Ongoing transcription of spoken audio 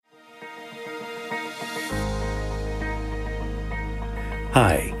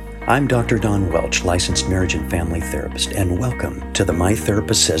Hi, I'm Dr. Don Welch, licensed marriage and family therapist, and welcome to the My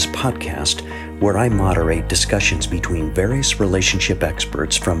Therapist Says podcast, where I moderate discussions between various relationship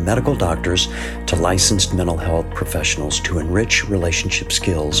experts, from medical doctors to licensed mental health professionals, to enrich relationship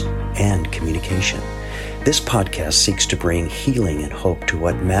skills and communication. This podcast seeks to bring healing and hope to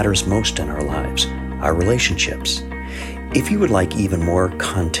what matters most in our lives, our relationships. If you would like even more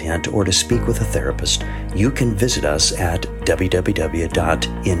content or to speak with a therapist, you can visit us at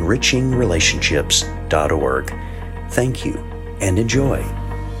www.enrichingrelationships.org. Thank you and enjoy.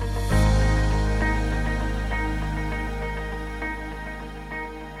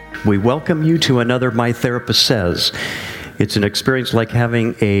 We welcome you to another My Therapist Says. It's an experience like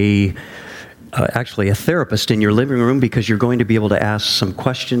having a therapist in your living room, because you're going to be able to ask some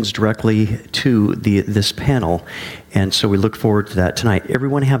questions directly to this panel. And so we look forward to that tonight.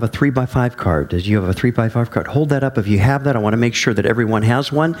 Everyone have a 3x5 card. Did you have a 3x5 card? Hold that up if you have that. I want to make sure that everyone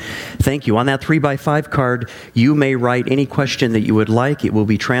has one. Thank you. On that 3x5 card, you may write any question that you would like. It will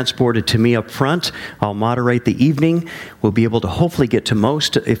be transported to me up front. I'll moderate the evening. We'll be able to hopefully get to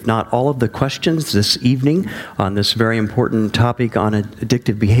most, if not all, of the questions this evening on this very important topic on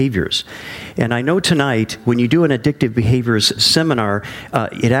addictive behaviors. And I know tonight, when you do an addictive behaviors seminar,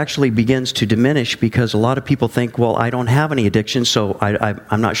 it actually begins to diminish, because a lot of people think, well, I don't have any addiction, so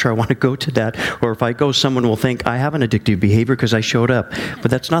I'm not sure I want to go to that. Or if I go, someone will think I have an addictive behavior because I showed up. But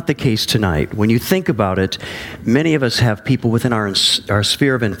that's not the case tonight. When you think about it, many of us have people within our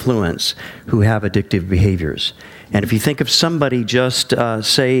sphere of influence who have addictive behaviors. And if you think of somebody just,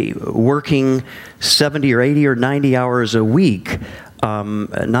 say, working 70 or 80 or 90 hours a week,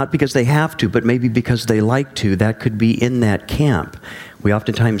 not because they have to, but maybe because they like to, that could be in that camp. We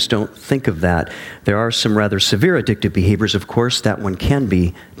oftentimes don't think of that. There are some rather severe addictive behaviors, of course. That one can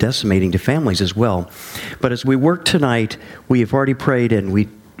be decimating to families as well. But as we work tonight, we have already prayed, and we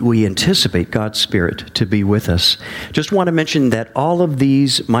anticipate God's Spirit to be with us. Just want to mention that all of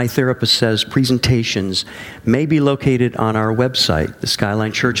these My Therapist Says presentations may be located on our website,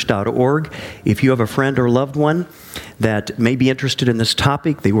 theskylinechurch.org. If you have a friend or loved one that may be interested in this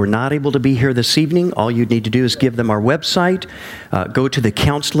topic, they were not able to be here this evening, all you need to do is give them our website, go to the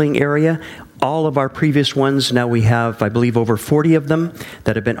counseling area. All of our previous ones, now we have, I believe, over 40 of them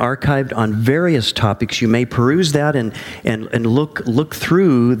that have been archived on various topics. You may peruse that and look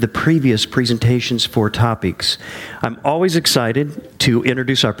through the previous presentations for topics. I'm always excited to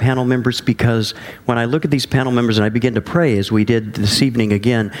introduce our panel members, because when I look at these panel members and I begin to pray, as we did this evening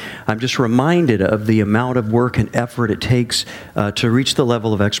again, I'm just reminded of the amount of work and effort it takes to reach the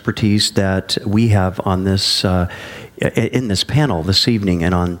level of expertise that we have on this in this panel this evening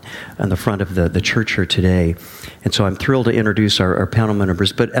and on the front of the church here today. And so I'm thrilled to introduce our panel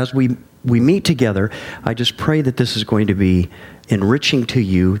members. But as we meet together, I just pray that this is going to be enriching to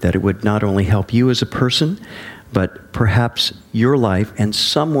you, that it would not only help you as a person, but perhaps your life and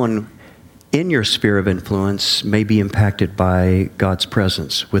someone in your sphere of influence may be impacted by God's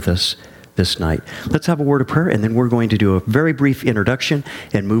presence with us this night. Let's have a word of prayer, and then we're going to do a very brief introduction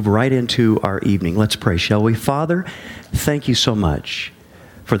and move right into our evening. Let's pray, shall we? Father, thank you so much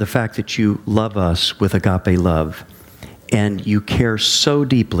for the fact that you love us with agape love, and you care so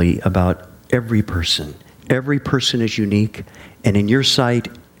deeply about every person. Every person is unique, and in your sight,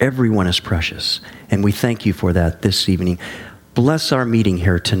 everyone is precious. And we thank you for that this evening. Bless our meeting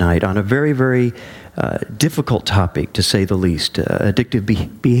here tonight on a very, very difficult topic, to say the least, addictive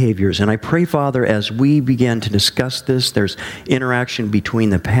behaviors. And I pray, Father, as we begin to discuss this, there's interaction between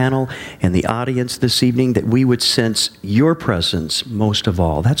the panel and the audience this evening, that we would sense your presence most of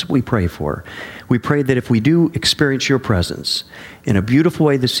all. That's what we pray for. We pray that if we do experience your presence in a beautiful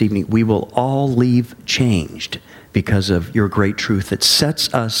way this evening, we will all leave changed because of your great truth that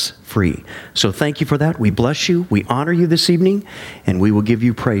sets us free. So thank you for that. We bless you. We honor you this evening, and we will give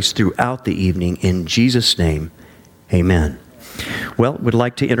you praise throughout the evening. In Jesus' name, amen. Well, we'd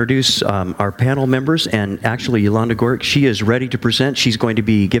like to introduce our panel members, and actually Yolanda Gorick, she is ready to present. She's going to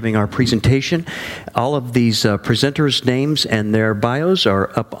be giving our presentation. All of these presenters' names and their bios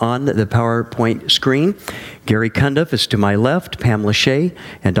are up on the PowerPoint screen. Gary Cundiff is to my left, Pamela Shea,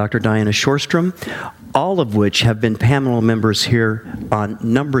 and Dr. Diana Shorstrom, all of which have been panel members here on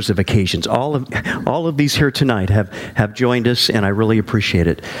numbers of occasions. All of these here tonight have joined us, and I really appreciate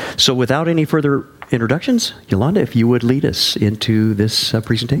it. So without any further introductions, Yolanda, if you would lead us into this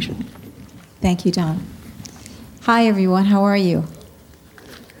presentation. Thank you, Don. Hi, everyone. How are you?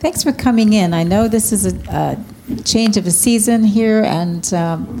 Thanks for coming in. I know this is a change of a season here, and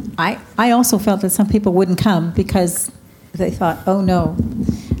I also felt that some people wouldn't come because they thought, oh, no,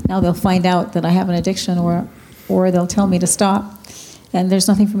 now they'll find out that I have an addiction, or they'll tell me to stop. and there's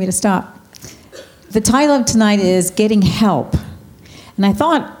nothing for me to stop. The title of tonight is Getting Help. And I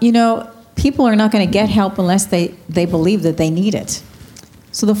thought, people are not going to get help unless they believe that they need it.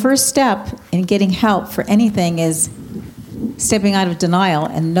 So the first step in getting help for anything is stepping out of denial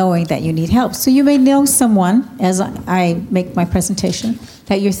and knowing that you need help. So you may know someone, as I make my presentation,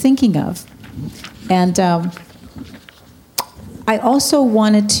 that you're thinking of. And I also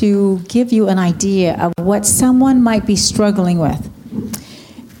wanted to give you an idea of what someone might be struggling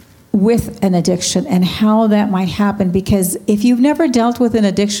with an addiction and how that might happen. Because if you've never dealt with an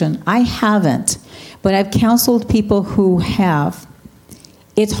addiction, I haven't, but I've counseled people who have.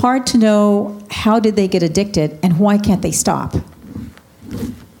 It's hard to know how did they get addicted and why can't they stop.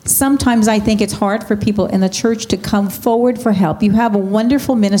 Sometimes I think it's hard for people in the church to come forward for help. You have a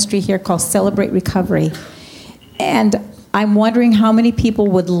wonderful ministry here called Celebrate Recovery. And I'm wondering how many people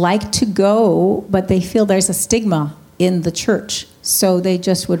would like to go, but they feel there's a stigma in the church. So they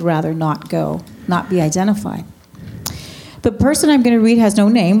just would rather not go, not be identified. The person I'm going to read has no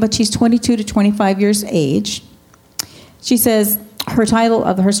name, but she's 22 to 25 years age. She says, her title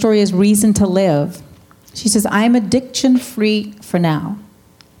of her story is Reason to Live. She says, I'm addiction-free for now,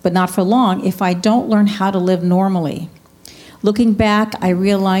 but not for long if I don't learn how to live normally. Looking back, I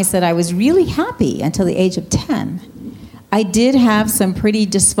realized that I was really happy until the age of 10. I did have some pretty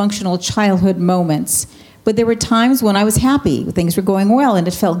dysfunctional childhood moments, but there were times when I was happy, things were going well, and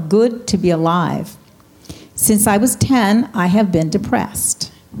it felt good to be alive. Since I was 10, I have been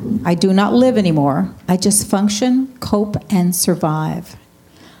depressed. I do not live anymore. I just function, cope, and survive.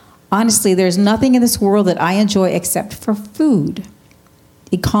 Honestly, there's nothing in this world that I enjoy except for food.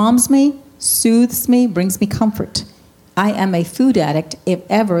 It calms me, soothes me, brings me comfort. I am a food addict, if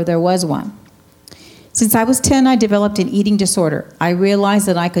ever there was one. Since I was 10, I developed an eating disorder. I realized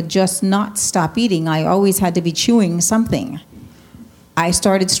that I could just not stop eating. I always had to be chewing something. I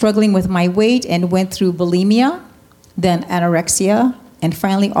started struggling with my weight and went through bulimia, then anorexia, and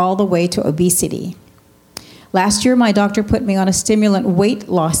finally all the way to obesity. Last year, my doctor put me on a stimulant weight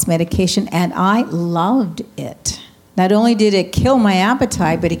loss medication, and I loved it. Not only did it kill my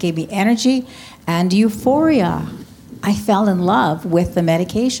appetite, but it gave me energy and euphoria. I fell in love with the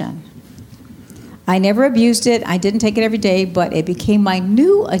medication. I never abused it. I didn't take it every day, but it became my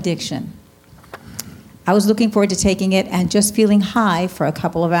new addiction. I was looking forward to taking it and just feeling high for a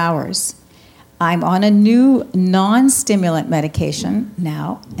couple of hours. I'm on a new non-stimulant medication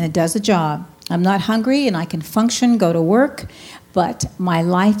now, and it does the job. I'm not hungry, and I can function, go to work, but my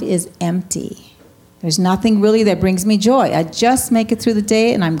life is empty. There's nothing really that brings me joy. I just make it through the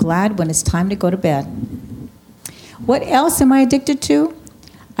day, and I'm glad when it's time to go to bed. What else am I addicted to?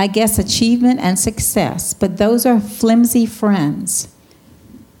 I guess achievement and success, but those are flimsy friends.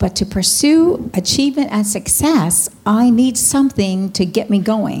 But to pursue achievement and success, I need something to get me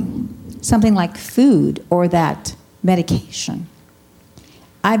going. Something like food or that medication.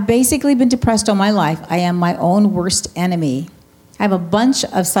 I've basically been depressed all my life. I am my own worst enemy. I have a bunch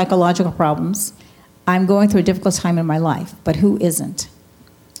of psychological problems. I'm going through a difficult time in my life, but who isn't?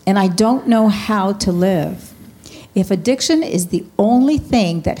 And I don't know how to live. If addiction is the only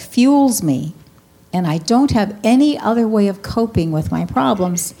thing that fuels me, and I don't have any other way of coping with my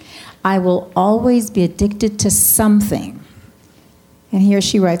problems, I will always be addicted to something. And here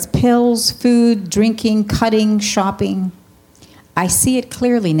she writes, pills, food, drinking, cutting, shopping. I see it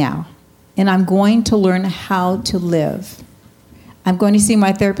clearly now, and I'm going to learn how to live. I'm going to see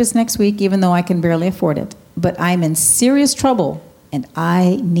my therapist next week, even though I can barely afford it. But I'm in serious trouble, and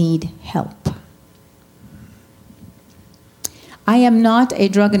I need help. I am not a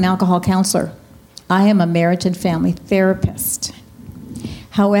drug and alcohol counselor. I am a marriage and family therapist.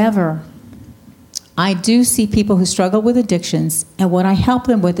 However, I do see people who struggle with addictions, and what I help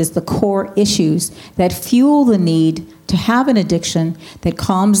them with is the core issues that fuel the need to have an addiction that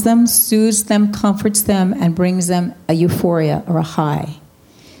calms them, soothes them, comforts them, and brings them a euphoria or a high.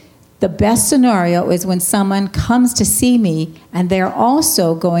 The best scenario is when someone comes to see me and they're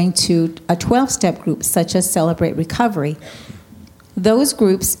also going to a 12-step group such as Celebrate Recovery. Those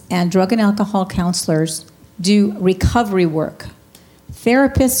groups and drug and alcohol counselors do recovery work.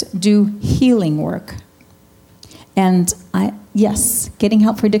 Therapists do healing work. And yes, getting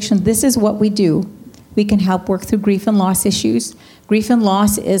help for addiction, this is what we do. We can help work through grief and loss issues. Grief and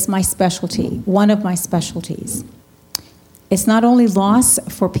loss is my specialty, one of my specialties. It's not only loss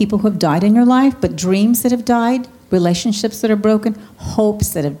for people who have died in your life, but dreams that have died, relationships that are broken, hopes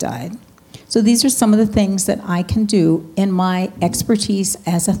that have died. So these are some of the things that I can do in my expertise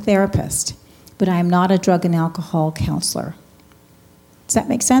as a therapist, but I am not a drug and alcohol counselor. Does that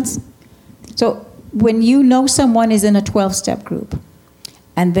make sense? So when you know someone is in a 12-step group,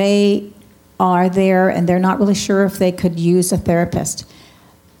 and they are there and they're not really sure if they could use a therapist.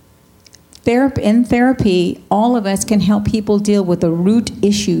 In therapy, all of us can help people deal with the root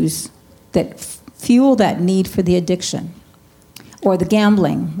issues that fuel that need for the addiction, or the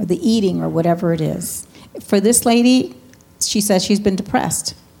gambling, or the eating, or whatever it is. For this lady, she says she's been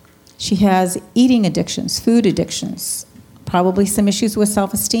depressed. She has eating addictions, food addictions, probably some issues with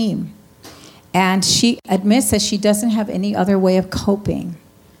self-esteem. And she admits that she doesn't have any other way of coping.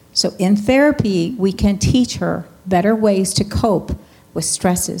 So in therapy, we can teach her better ways to cope with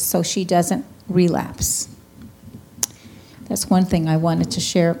stresses so she doesn't relapse. That's one thing I wanted to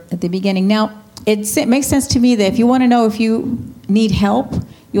share at the beginning. Now, it makes sense to me that if you want to know if you need help,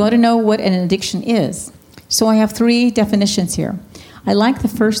 you ought to know what an addiction is. So I have 3 definitions here. I like the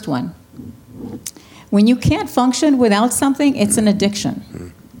first one. When you can't function without something, it's an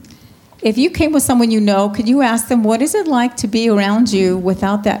addiction. If you came with someone you know, could you ask them, what is it like to be around you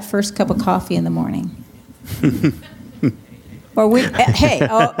without that first cup of coffee in the morning? Or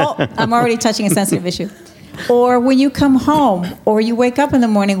I'm already touching a sensitive issue. Or when you come home, or you wake up in the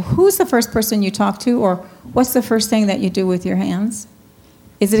morning, who's the first person you talk to, or what's the first thing that you do with your hands?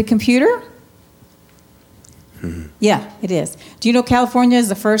 Is it a computer? Yeah, it is. Do you know California is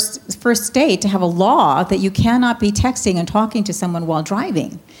the first state to have a law that you cannot be texting and talking to someone while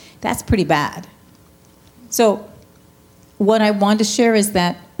driving? That's pretty bad. So what I want to share is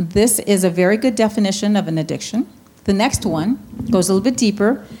that this is a very good definition of an addiction. The next one goes a little bit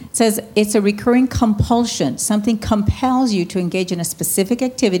deeper. It says it's a recurring compulsion. Something compels you to engage in a specific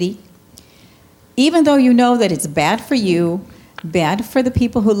activity, even though you know that it's bad for you, bad for the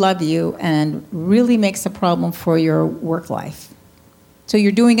people who love you, and really makes a problem for your work life. So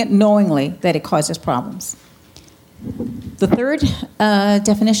you're doing it knowingly that it causes problems. The third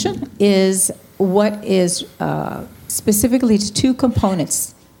definition is what is specifically to 2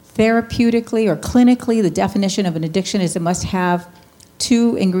 components. Therapeutically or clinically, the definition of an addiction is it must have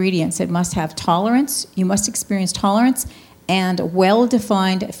 2 ingredients. It must have tolerance. You must experience tolerance and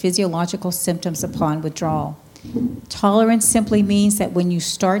well-defined physiological symptoms upon withdrawal. Tolerance simply means that when you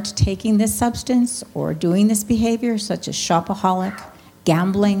start taking this substance or doing this behavior, such as shopaholic,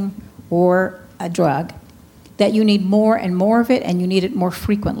 gambling, or a drug, that you need more and more of it, and you need it more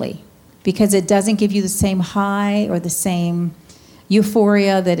frequently because it doesn't give you the same high or the same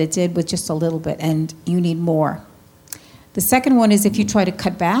euphoria that it did with just a little bit, and you need more. The second one is if you try to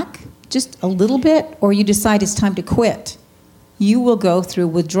cut back just a little bit, or you decide it's time to quit, you will go through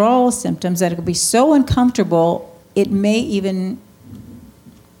withdrawal symptoms that will be so uncomfortable, it may even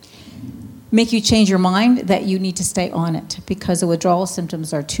make you change your mind that you need to stay on it because the withdrawal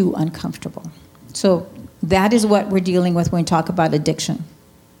symptoms are too uncomfortable. So that is what we're dealing with when we talk about addiction.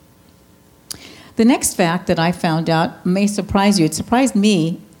 The next fact that I found out may surprise you. It surprised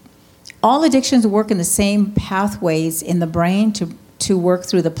me. All addictions work in the same pathways in the brain to work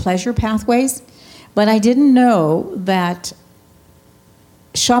through the pleasure pathways, but I didn't know that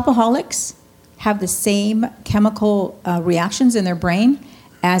shopaholics have the same chemical reactions in their brain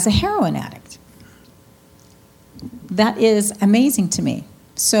as a heroin addict. That is amazing to me.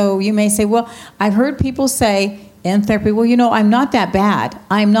 So you may say, well, I've heard people say in therapy, well, you know, I'm not that bad.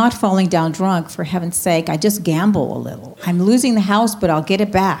 I'm not falling down drunk, for heaven's sake. I just gamble a little. I'm losing the house, but I'll get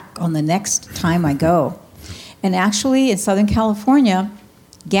it back on the next time I go. And actually, in Southern California,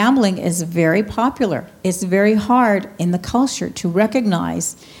 gambling is very popular. It's very hard in the culture to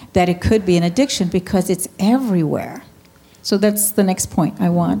recognize that it could be an addiction because it's everywhere. So that's the next point I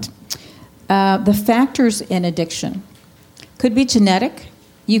want. The factors in addiction could be genetic.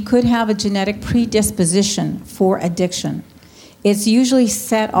 You could have a genetic predisposition for addiction. It's usually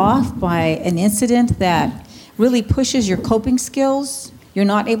set off by an incident that really pushes your coping skills. You're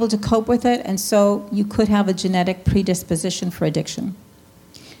not able to cope with it, and so you could have a genetic predisposition for addiction.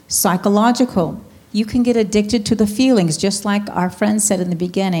 Psychological. You can get addicted to the feelings, just like our friend said in the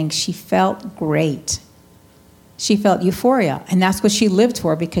beginning. She felt great. She felt euphoria, and that's what she lived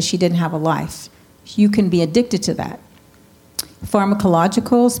for because she didn't have a life. You can be addicted to that.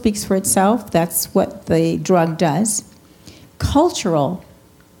 Pharmacological speaks for itself. That's what the drug does. Cultural.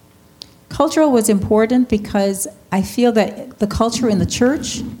 Cultural was important because I feel that the culture in the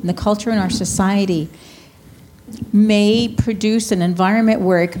church and the culture in our society may produce an environment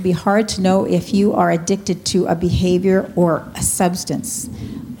where it could be hard to know if you are addicted to a behavior or a substance.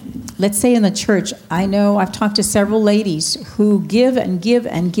 Let's say in the church, I know I've talked to several ladies who give and give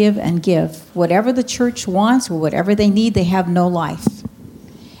and give and give. Whatever the church wants or whatever they need, they have no life.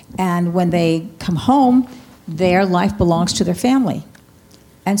 And when they come home, their life belongs to their family.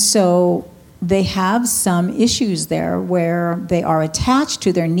 And so they have some issues there where they are attached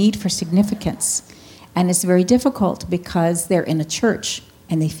to their need for significance. And it's very difficult because they're in a church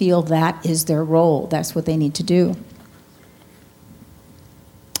and they feel that is their role. That's what they need to do.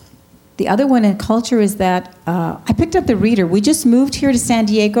 The other one in culture is that I picked up the reader. We just moved here to San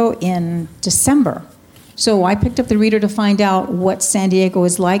Diego in December. So I picked up the reader to find out what San Diego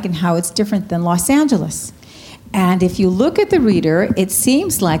is like and how it's different than Los Angeles. And if you look at the reader, it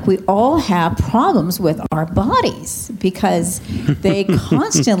seems like we all have problems with our bodies because they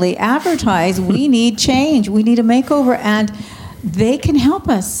constantly advertise, we need change, we need a makeover, and they can help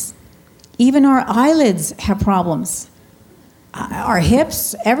us. Even our eyelids have problems. Our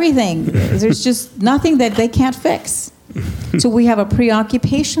hips, everything. There's just nothing that they can't fix. So we have a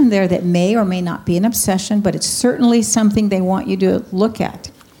preoccupation there that may or may not be an obsession, but it's certainly something they want you to look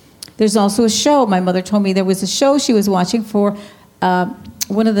at. There's also a show. My mother told me there was a show she was watching for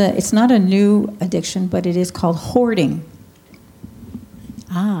it's not a new addiction, but it is called hoarding.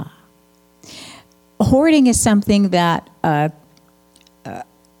 Hoarding is something that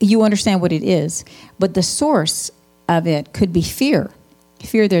you understand what it is, but the source of it could be fear.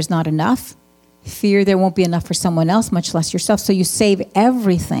 Fear there's not enough. Fear there won't be enough for someone else, much less yourself. So you save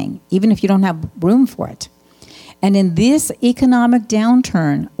everything, even if you don't have room for it. And in this economic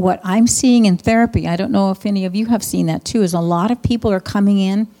downturn, what I'm seeing in therapy, I don't know if any of you have seen that too, is a lot of people are coming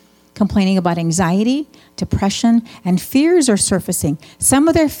in complaining about anxiety, depression, and fears are surfacing. Some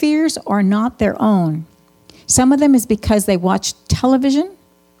of their fears are not their own. Some of them is because they watch television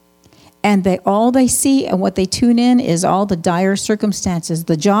and all they see and what they tune in is all the dire circumstances.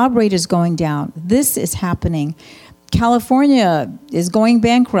 The job rate is going down. This is happening. California is going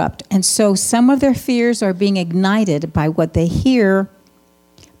bankrupt. And so some of their fears are being ignited by what they hear,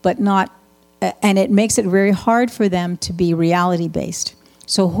 but not, and it makes it very hard for them to be reality-based.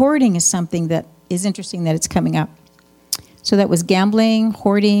 So hoarding is something that is interesting that it's coming up. So that was gambling,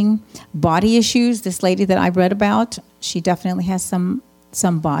 hoarding, body issues. This lady that I read about, she definitely has some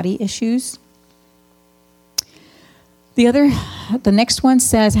body issues. The next one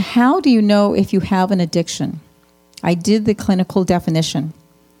says, how do you know if you have an addiction? I did the clinical definition.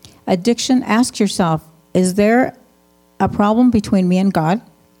 Addiction, ask yourself, is there a problem between me and God?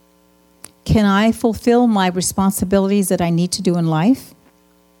 Can I fulfill my responsibilities that I need to do in life?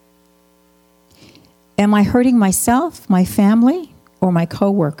 Am I hurting myself, my family, or my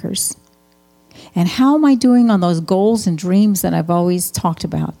coworkers? And how am I doing on those goals and dreams that I've always talked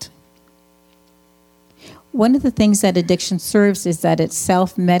about? One of the things that addiction serves is that it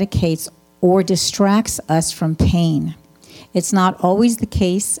self-medicates or distracts us from pain. It's not always the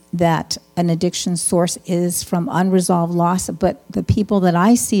case that an addiction source is from unresolved loss, but the people that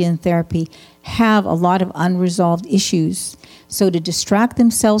I see in therapy have a lot of unresolved issues. So to distract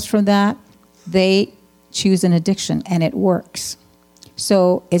themselves from that, they choose an addiction, and it works.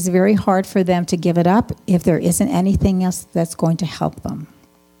 So it's very hard for them to give it up if there isn't anything else that's going to help them.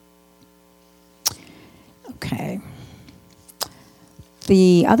 Okay.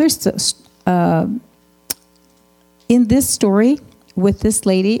 The other in this story with this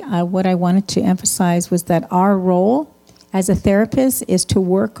lady, what I wanted to emphasize was that our role as a therapist is to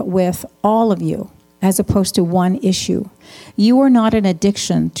work with all of you as opposed to one issue. You are not an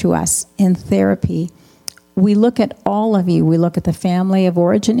addiction to us in therapy. We look at all of you. We look at the family of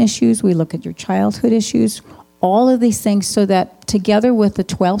origin issues. We look at your childhood issues, all of these things, so that together with the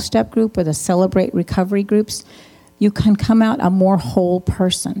 12-step group or the Celebrate Recovery groups, you can come out a more whole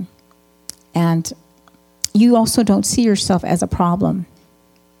person. And you also don't see yourself as a problem.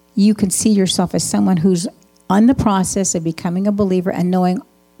 You can see yourself as someone who's on the process of becoming a believer and knowing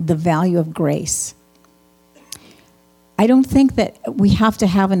the value of grace. I don't think that we have to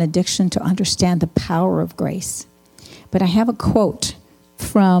have an addiction to understand the power of grace. But I have a quote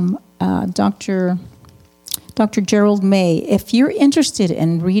from Dr. Gerald May. If you're interested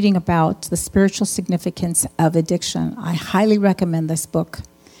in reading about the spiritual significance of addiction, I highly recommend this book.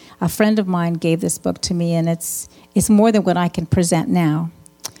 A friend of mine gave this book to me, and it's more than what I can present now.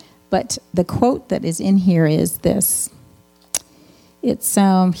 But the quote that is in here is this. It's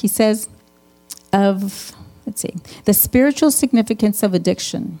he says, the spiritual significance of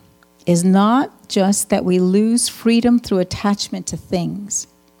addiction is not just that we lose freedom through attachment to things,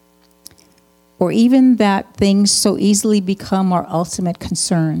 or even that things so easily become our ultimate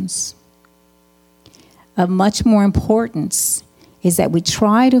concerns. Of much more importance is that we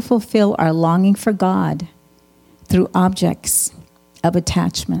try to fulfill our longing for God through objects of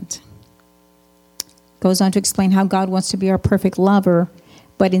attachment. Goes on to explain how God wants to be our perfect lover,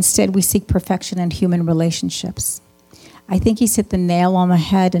 but instead we seek perfection in human relationships. I think he's hit the nail on the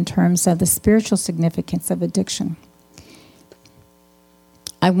head in terms of the spiritual significance of addiction.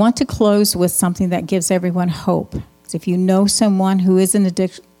 I want to close with something that gives everyone hope. So if you know someone who has an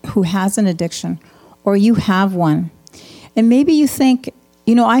addiction, or you have one, and maybe you think,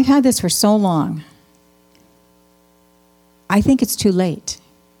 I've had this for so long, I think it's too late.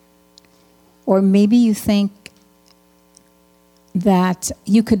 Or maybe you think that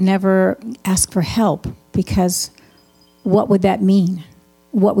you could never ask for help because what would that mean?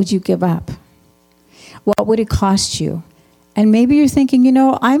 What would you give up? What would it cost you? And maybe you're thinking,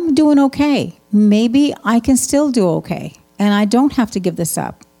 I'm doing okay. Maybe I can still do okay. And I don't have to give this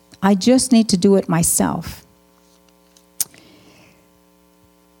up. I just need to do it myself.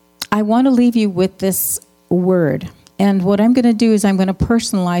 I want to leave you with this word. And what I'm going to do is I'm going to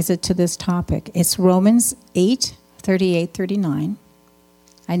personalize it to this topic. It's Romans 8:38-39.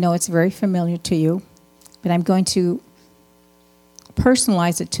 I know it's very familiar to you, but I'm going to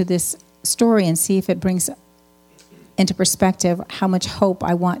personalize it to this story and see if it brings into perspective how much hope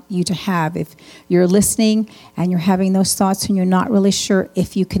I want you to have. If you're listening and you're having those thoughts and you're not really sure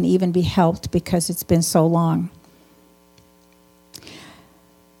if you can even be helped because it's been so long.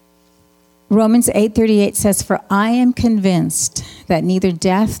 Romans 8:38 says, "For I am convinced that neither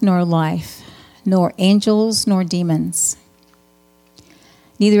death nor life, nor angels nor demons,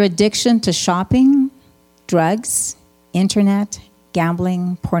 neither addiction to shopping, drugs, internet,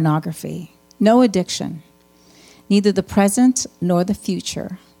 gambling, pornography, no addiction, neither the present nor the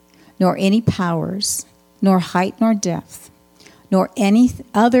future, nor any powers, nor height nor depth, nor any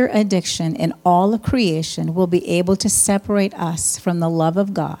other addiction in all of creation will be able to separate us from the love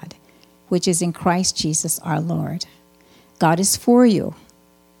of God, which is in Christ Jesus our Lord." God is for you.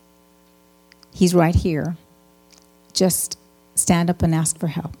 He's right here. Just stand up and ask for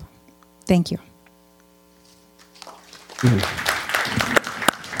help. Thank you.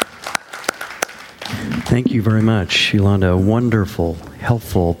 Thank you very much, Yolanda. A wonderful,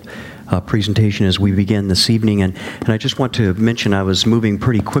 helpful presentation as we begin this evening. And I just want to mention I was moving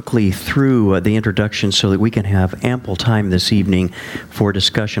pretty quickly through the introduction so that we can have ample time this evening for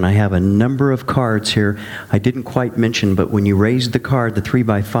discussion. I have a number of cards here. I didn't quite mention, but when you raised the card, the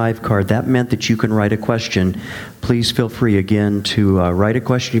 3x5 card, that meant that you can write a question. Please feel free again to write a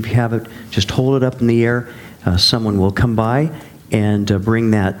question if you have it. Just hold it up in the air. Someone will come by and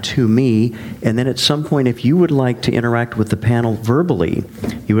bring that to me. And then at some point, if you would like to interact with the panel verbally,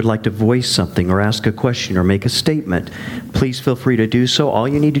 you would like to voice something or ask a question or make a statement, please feel free to do so. All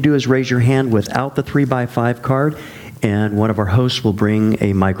you need to do is raise your hand without the 3x5 card, and one of our hosts will bring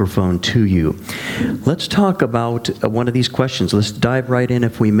a microphone to you. Let's talk about one of these questions. Let's dive right in,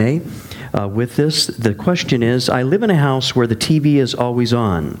 if we may, with this. The question is, I live in a house where the TV is always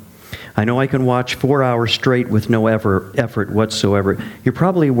on. I know I can watch 4 hours straight with no effort whatsoever. You're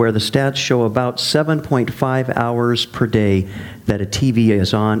probably aware the stats show about 7.5 hours per day that a TV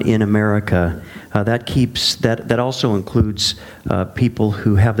is on in America. That also includes people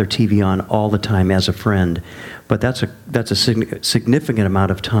who have their TV on all the time as a friend. But that's a significant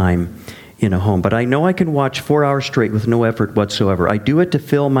amount of time in a home. But I know I can watch 4 hours straight with no effort whatsoever. I do it to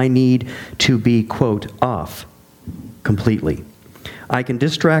fill my need to be, quote, off completely. I can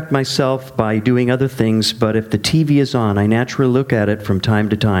distract myself by doing other things, but if the TV is on, I naturally look at it from time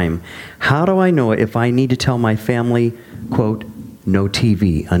to time. How do I know if I need to tell my family, quote, no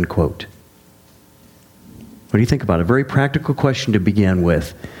TV, unquote? What do you think about it? A very practical question to begin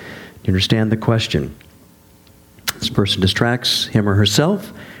with. Do you understand the question? This person distracts him or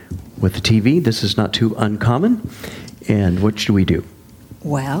herself with the TV. This is not too uncommon. And what should we do?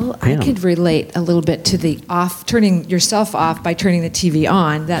 Well, I could relate a little bit to the turning yourself off by turning the TV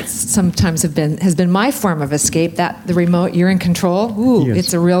on. That's sometimes has been my form of escape. That the remote, you're in control. Ooh, yes.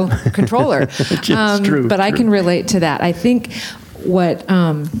 It's a real controller. True. But I can relate to that. I think what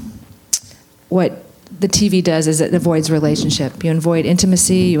the TV does is it avoids relationship. You avoid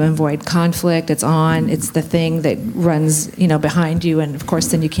intimacy. You avoid conflict. It's on. It's the thing that runs, behind you, and of course,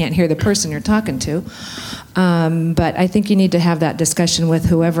 then you can't hear the person you're talking to. But I think you need to have that discussion with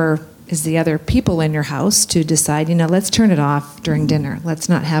whoever is the other people in your house to decide, let's turn it off during dinner. Let's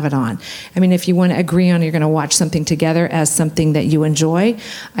not have it on. I mean, if you want to agree on you're going to watch something together as something that you enjoy,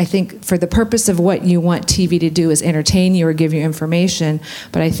 I think for the purpose of what you want TV to do is entertain you or give you information.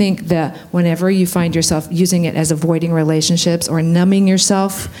 But I think that whenever you find yourself using it as avoiding relationships or numbing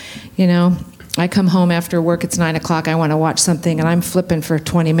yourself, I come home after work, it's 9 o'clock, I want to watch something, and I'm flipping for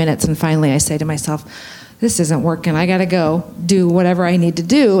 20 minutes, and finally I say to myself, this isn't working, I got to go do whatever I need to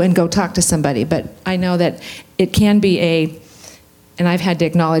do and go talk to somebody. But I know that it can be And I've had to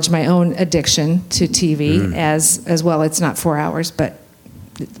acknowledge my own addiction to TV as well. It's not 4 hours, but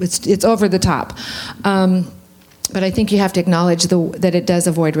it's over the top. But I think you have to acknowledge that it does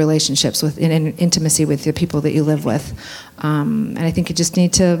avoid relationships in intimacy with the people that you live with. And I think you just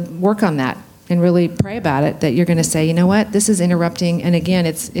need to work on that and really pray about it, that you're going to say, you know what, this is interrupting, and again,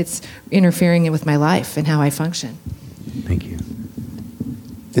 it's interfering with my life and how I function. Thank you.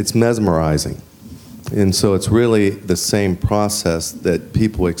 It's mesmerizing. And so it's really the same process that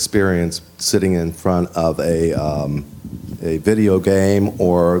people experience sitting in front of a video game,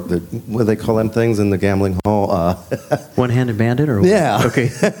 or what do they call them things in the gambling hall? One-handed bandit, or yeah. Okay.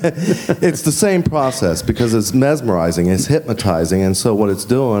 It's the same process because it's mesmerizing, it's hypnotizing, and so what it's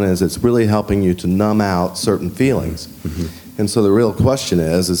doing is it's really helping you to numb out certain feelings. And so the real question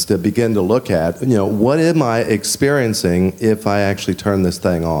is to begin to look at, what am I experiencing if I actually turn this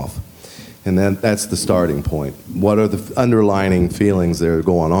thing off? And then that's the starting point. What are the underlying feelings that are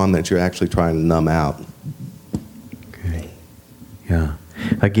going on that you're actually trying to numb out? Okay. Yeah.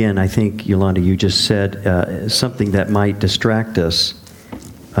 Again, I think, Yolanda, you just said something that might distract us.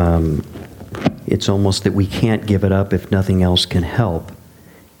 It's almost that we can't give it up if nothing else can help.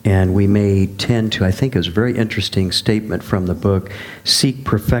 And we may tend to, I think it was a very interesting statement from the book, seek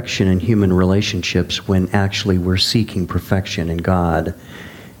perfection in human relationships when actually we're seeking perfection in God.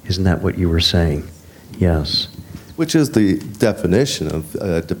 Isn't that what you were saying? Yes. Which is the definition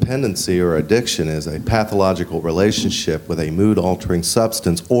of dependency or addiction, is a pathological relationship with a mood-altering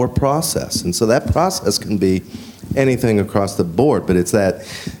substance or process. And so that process can be anything across the board, but it's that,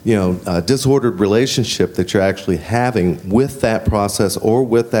 disordered relationship that you're actually having with that process or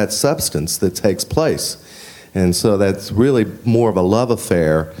with that substance that takes place. And so that's really more of a love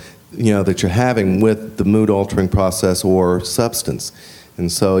affair, that you're having with the mood-altering process or substance. And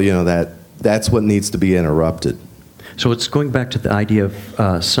so, that's what needs to be interrupted. So it's going back to the idea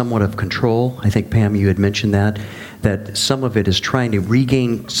of somewhat of control. I think, Pam, you had mentioned that some of it is trying to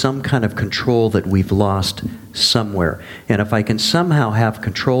regain some kind of control that we've lost somewhere. And if I can somehow have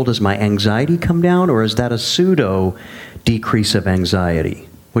control, does my anxiety come down, or is that a pseudo decrease of anxiety?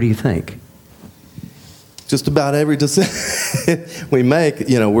 What do you think? Just about every decision we make,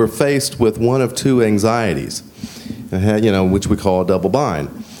 we're faced with one of two anxieties, which we call a double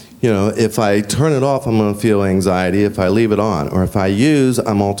bind. If I turn it off, I'm going to feel anxiety. If I leave it on, or if I use,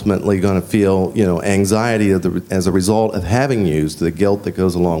 I'm ultimately going to feel, anxiety as a result of having used, the guilt that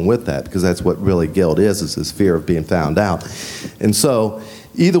goes along with that, because that's what really guilt is this fear of being found out. And so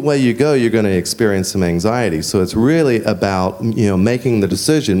either way you go, you're going to experience some anxiety. So it's really about, making the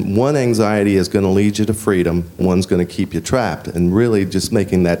decision. One anxiety is going to lead you to freedom. One's going to keep you trapped. And really just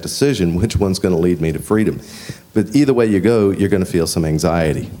making that decision, which one's going to lead me to freedom. But either way you go, you're going to feel some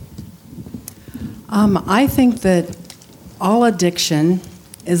anxiety. I think that all addiction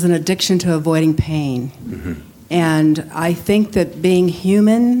is an addiction to avoiding pain. Mm-hmm. And I think that being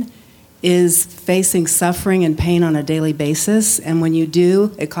human is facing suffering and pain on a daily basis. And when you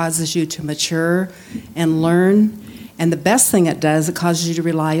do, it causes you to mature and learn. And the best thing it does, it causes you to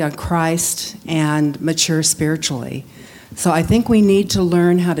rely on Christ and mature spiritually. So I think we need to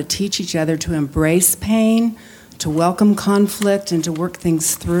learn how to teach each other to embrace pain, to welcome conflict, and to work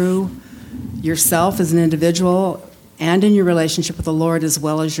things through yourself as an individual and in your relationship with the Lord, as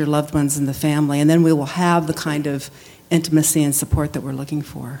well as your loved ones in the family. And then we will have the kind of intimacy and support that we're looking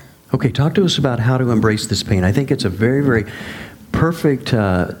for. Okay, talk to us about how to embrace this pain. I think it's a very, very perfect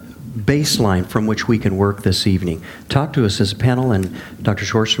baseline from which we can work this evening. Talk to us as a panel, and Dr.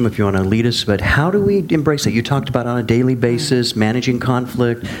 Shorstrom, if you want to lead us, but how do we embrace it? You talked about on a daily basis, managing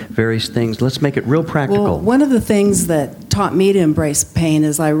conflict, various things. Let's make it real practical. Well, one of the things that taught me to embrace pain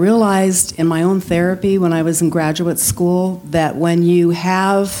is I realized in my own therapy when I was in graduate school that when you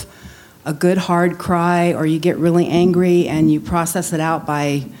have a good hard cry, or you get really angry and you process it out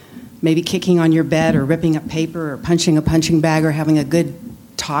by maybe kicking on your bed or ripping up paper or punching a punching bag or having a good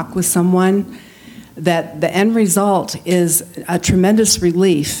talk with someone, that the end result is a tremendous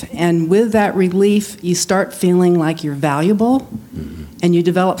relief. And with that relief, you start feeling like you're valuable, mm-hmm. and you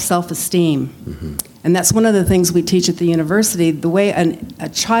develop self-esteem. Mm-hmm. And that's one of the things we teach at the university. The way a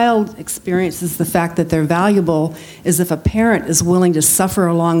child experiences the fact that they're valuable is if a parent is willing to suffer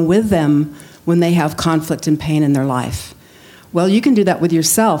along with them when they have conflict and pain in their life. Well, you can do that with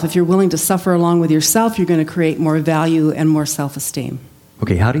yourself. If you're willing to suffer along with yourself, you're going to create more value and more self-esteem.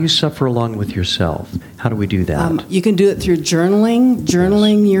 Okay, how do you suffer along with yourself? How do we do that? You can do it through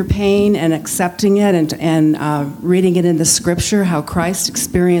journaling your pain and accepting it, and reading it in the Scripture, how Christ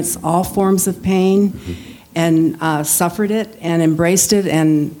experienced all forms of pain, mm-hmm. and suffered it and embraced it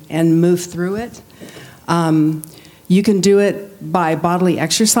and moved through it. You can do it by bodily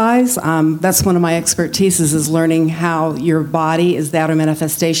exercise. That's one of my expertises, is learning how your body is the outer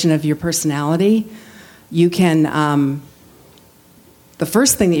manifestation of your personality. You can, the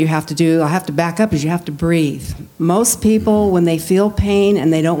first thing that you have to do, I have to back up, is you have to breathe. Most people, when they feel pain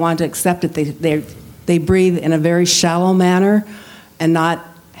and they don't want to accept it, they breathe in a very shallow manner and not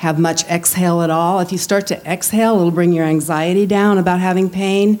have much exhale at all. If you start to exhale, it'll bring your anxiety down about having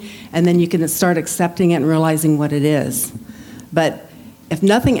pain, and then you can start accepting it and realizing what it is. But if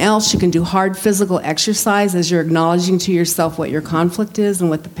nothing else, you can do hard physical exercise as you're acknowledging to yourself what your conflict is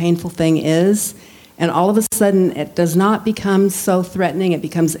and what the painful thing is, and all of a sudden it does not become so threatening, it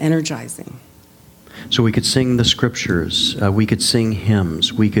becomes energizing. So we could sing the scriptures, we could sing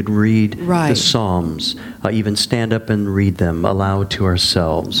hymns, we could read the Psalms, even stand up and read them aloud to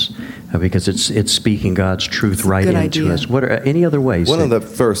ourselves, because it's speaking God's truth right into us. What are any other ways? One of the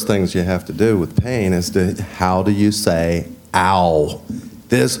first things you have to do with pain is how do you say, ow,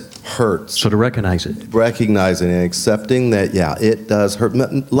 this hurts? So to recognize it. Recognizing and accepting that, yeah, it does hurt.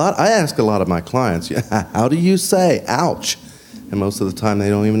 I ask a lot of my clients, how do you say, ouch? And most of the time they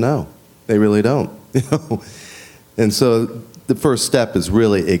don't even know. They really don't. And so the first step is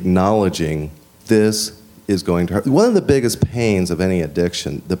really acknowledging this is going to hurt. One of the biggest pains of any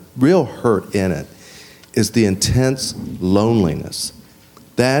addiction, the real hurt in it, is the intense loneliness.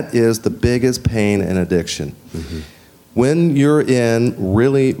 That is the biggest pain in addiction. Mm-hmm. When you're in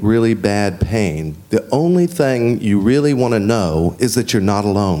really, really bad pain, the only thing you really want to know is that you're not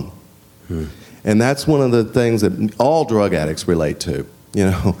alone. Mm. And that's one of the things that all drug addicts relate to. You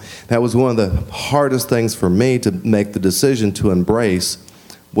know, that was one of the hardest things for me to make the decision to embrace,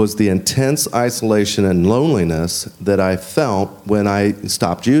 was the intense isolation and loneliness that I felt when I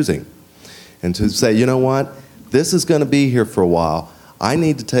stopped using. And to say, you know what, this is going to be here for a while. I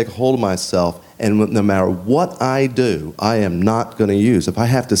need to take hold of myself, and no matter what I do, I am not going to use. If I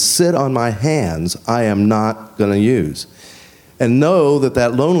have to sit on my hands, I am not going to use. And know that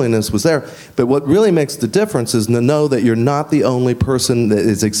that loneliness was there. But what really makes the difference is to know that you're not the only person that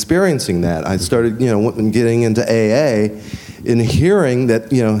is experiencing that. I started, getting into AA and hearing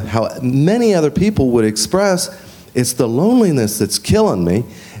that, how many other people would express, it's the loneliness that's killing me.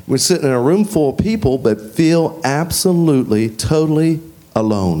 We're sitting in a room full of people but feel absolutely, totally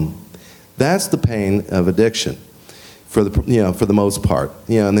alone. That's the pain of addiction. For the most part,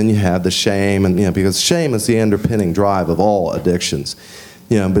 and then you have the shame, and because shame is the underpinning drive of all addictions,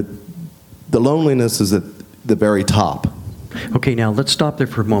 but the loneliness is at the very top. Okay, now let's stop there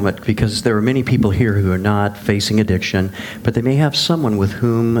for a moment, because there are many people here who are not facing addiction, but they may have someone with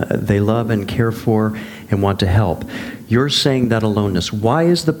whom they love and care for and want to help. You're saying that aloneness. Why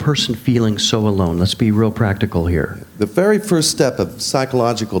is the person feeling so alone? Let's be real practical here. The very first step of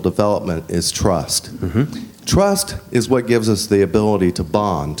psychological development is trust. Mm-hmm. Trust is what gives us the ability to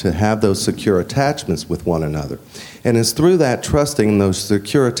bond, to have those secure attachments with one another. And it's through that trusting, those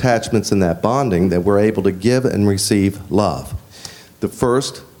secure attachments and that bonding, that we're able to give and receive love. The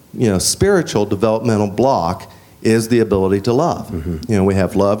first, spiritual developmental block is the ability to love. Mm-hmm. We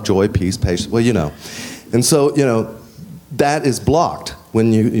have love, joy, peace, patience, And so, that is blocked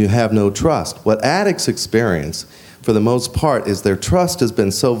when you have no trust. What addicts experience, for the most part, is their trust has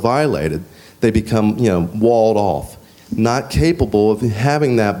been so violated, they become, walled off, not capable of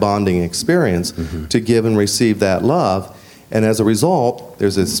having that bonding experience to give and receive that love. And as a result,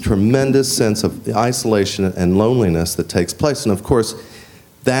 there's this tremendous sense of isolation and loneliness that takes place. And of course,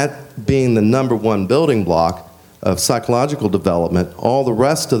 that being the number one building block of psychological development, all the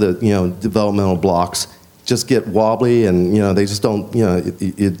rest of the, developmental blocks just get wobbly, and, they just don't,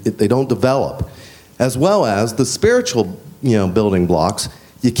 they don't develop. As well as the spiritual, building blocks.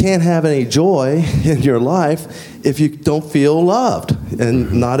 You can't have any joy in your life if you don't feel loved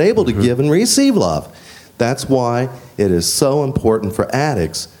and not able to give and receive love. That's why it is so important for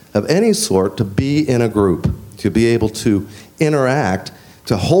addicts of any sort to be in a group, to be able to interact,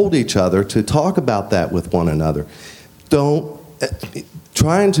 to hold each other, to talk about that with one another.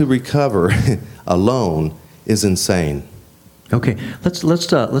 Trying to recover alone is insane. Okay,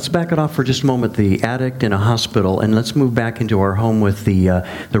 let's back it off for just a moment. The addict in a hospital, and let's move back into our home with the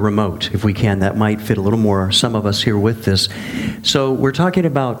remote, if we can. That might fit a little more. Some of us here with this. So we're talking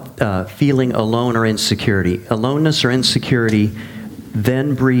about feeling alone or insecurity. Aloneness or insecurity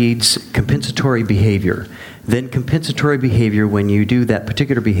then breeds compensatory behavior. Then compensatory behavior, when you do that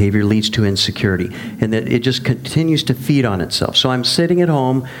particular behavior, leads to insecurity. And that it just continues to feed on itself. So I'm sitting at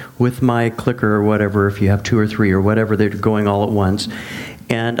home with my clicker or whatever, if you have 2 or 3 or whatever, they're going all at once,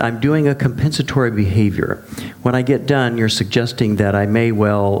 and I'm doing a compensatory behavior. When I get done, you're suggesting that I may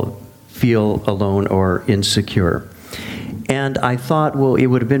well feel alone or insecure. And I thought, well, it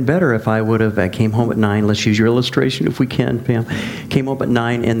would have been better if I came home at 9, let's use your illustration if we can, Pam, came home at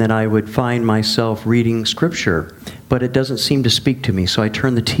 9, and then I would find myself reading Scripture. But it doesn't seem to speak to me, so I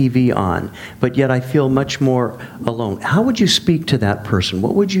turn the TV on. But yet I feel much more alone. How would you speak to that person?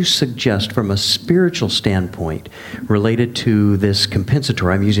 What would you suggest from a spiritual standpoint related to this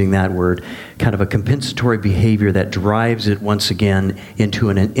compensatory, I'm using that word, kind of a compensatory behavior that drives it once again into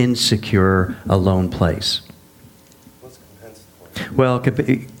an insecure, alone place? What's compensatory? Well,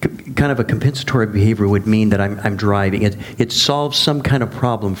 kind of a compensatory behavior would mean that I'm driving. It solves some kind of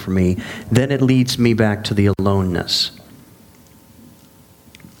problem for me. Then it leads me back to the aloneness.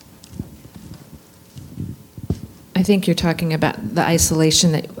 I think you're talking about the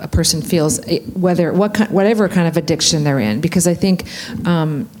isolation that a person feels, whatever kind of addiction they're in. Because I think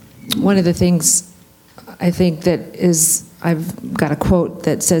one of the things I think that is, I've got a quote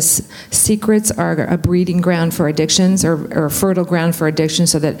that says, secrets are a breeding ground for addictions, or a fertile ground for addiction,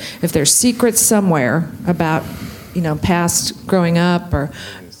 so that if there's secrets somewhere about, past growing up, or,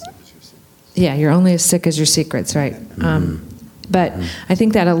 yeah, you're only as sick as your secrets, right? But I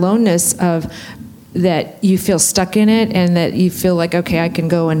think that aloneness of that you feel stuck in it, and that you feel like, okay, I can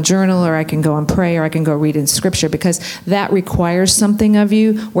go and journal, or I can go and pray, or I can go read in Scripture, because that requires something of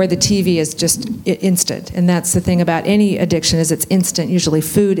you, where the TV is just instant. And that's the thing about any addiction, is it's instant. Usually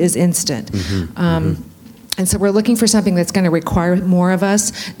food is instant. And so we're looking for something that's going to require more of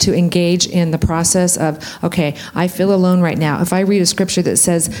us to engage in the process of, okay, I feel alone right now. If I read a scripture that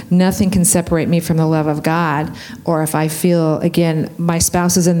says nothing can separate me from the love of God, or if I feel, again, my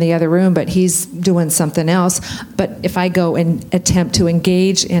spouse is in the other room, but he's doing something else, but if I go and attempt to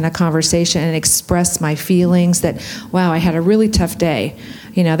engage in a conversation and express my feelings that, wow, I had a really tough day,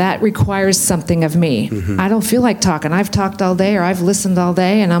 that requires something of me. I don't feel like talking. I've talked all day, or I've listened all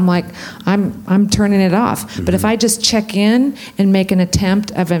day, and I'm like, I'm turning it off. But if I just check in and make an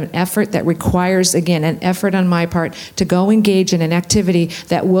attempt of an effort that requires, again, an effort on my part to go engage in an activity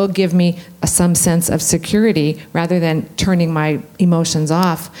that will give me some sense of security rather than turning my emotions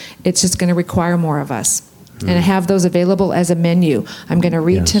off, it's just going to require more of us. And I have those available as a menu. I'm going to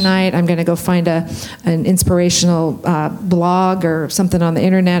read tonight. I'm going to go find an inspirational blog or something on the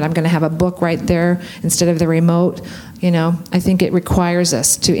internet. I'm going to have a book right there instead of the remote. I think it requires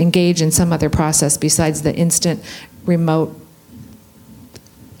us to engage in some other process besides the instant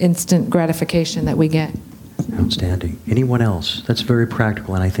gratification that we get. Outstanding. Anyone else? That's very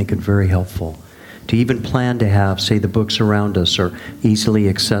practical, and I think it very helpful. To even plan to have, say, the books around us are easily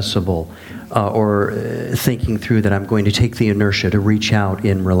accessible, or thinking through that I'm going to take the inertia to reach out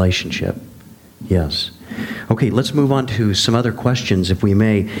in relationship. Yes. Okay, let's move on to some other questions, if we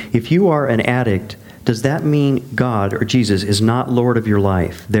may. If you are an addict, does that mean God or Jesus is not Lord of your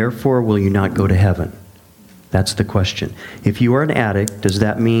life? Therefore, will you not go to heaven? That's the question. If you are an addict, does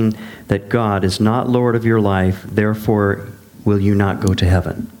that mean that God is not Lord of your life? Therefore, will you not go to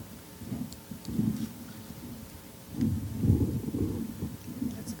heaven?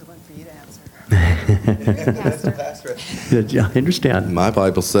 I understand. My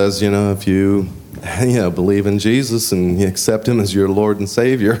Bible says, if you believe in Jesus and you accept Him as your Lord and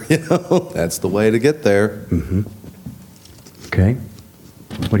Savior, that's the way to get there. Okay.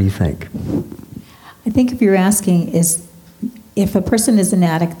 What do you think? I think if you're asking is, if a person is an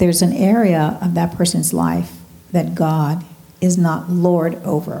addict, there's an area of that person's life that God is not Lord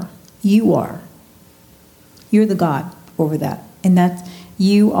over. You are. You're the God over that. And that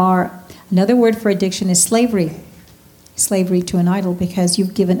you are. Another word for addiction is slavery. Slavery to an idol, because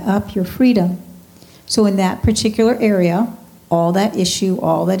you've given up your freedom. So in that particular area, all that issue,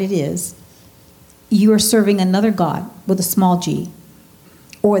 all that it is, you are serving another God with a small g.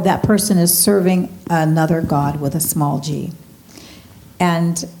 Or that person is serving another God with a small g.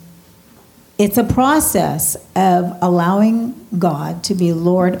 And it's a process of allowing God to be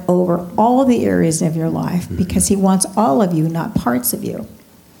Lord over all the areas of your life, because He wants all of you, not parts of you.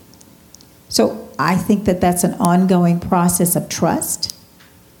 So I think that that's an ongoing process of trust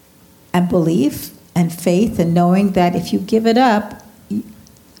and belief and faith, and knowing that if you give it up,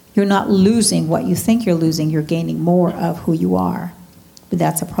 you're not losing what you think you're losing. You're gaining more of who you are. But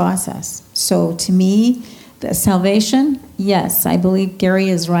that's a process. So to me, the salvation, yes, I believe Gary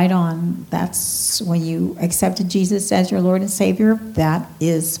is right on. That's when you accepted Jesus as your Lord and Savior. That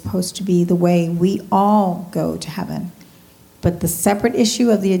is supposed to be the way we all go to heaven. But the separate issue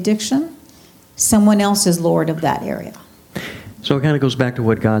of the addiction, someone else is Lord of that area. So it kind of goes back to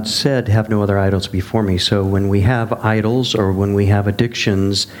what God said, have no other idols before me. So when we have idols or when we have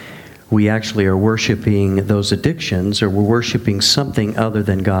addictions, we actually are worshiping those addictions, or we're worshiping something other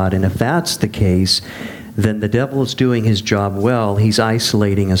than God. And if that's the case, then the devil is doing his job well. He's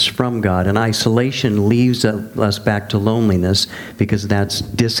isolating us from God. And isolation leaves us back to loneliness because that's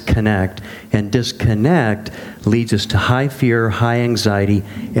disconnect. And disconnect leads us to high fear, high anxiety,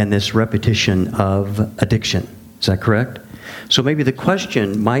 and this repetition of addiction. Is that correct? So maybe the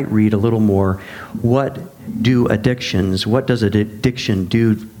question might read a little more, what does addiction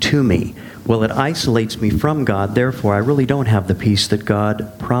do to me? Well, it isolates me from God, therefore I really don't have the peace that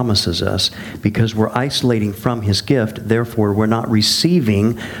God promises us because we're isolating from His gift, therefore we're not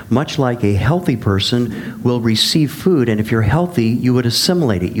receiving, much like a healthy person will receive food, and if you're healthy, you would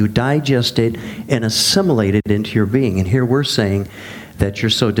assimilate it, you digest it and assimilate it into your being. And here we're saying that you're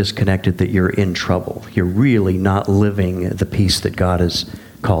so disconnected that you're in trouble. You're really not living the peace that God has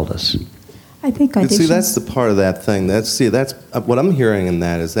called us. I think addiction. See, that's the part of that thing. That's what I'm hearing in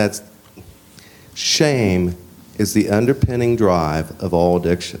that is that's shame is the underpinning drive of all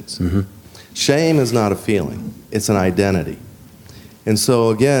addictions. Mm-hmm. Shame is not a feeling; it's an identity. And so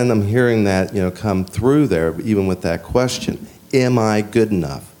again, I'm hearing that come through there, even with that question: am I good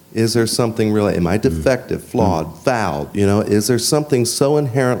enough? Is there something really? Am I defective, flawed, fouled? Is there something so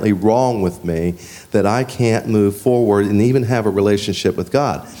inherently wrong with me that I can't move forward and even have a relationship with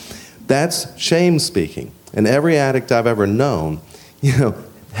God? That's shame speaking. And every addict I've ever known,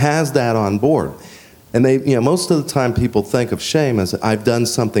 has that on board. And they, most of the time people think of shame as I've done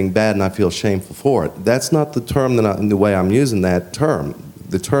something bad and I feel shameful for it. That's not the term the way I'm using that term.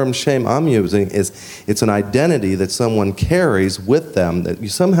 The term shame I'm using is it's an identity that someone carries with them that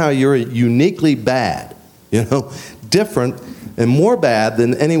somehow you're uniquely bad, different and more bad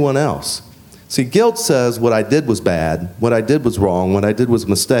than anyone else. See, guilt says what I did was bad, what I did was wrong, what I did was a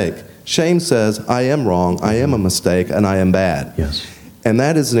mistake. Shame says I am wrong, I am a mistake, and I am bad. Yes. And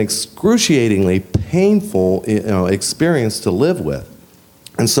that is an excruciatingly painful experience to live with.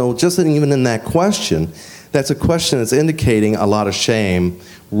 And so just even in that question, that's a question that's indicating a lot of shame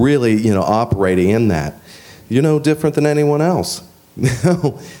really, operating in that. You're no different than anyone else.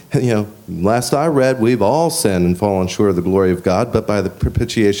 Last I read, we've all sinned and fallen short of the glory of God, but by the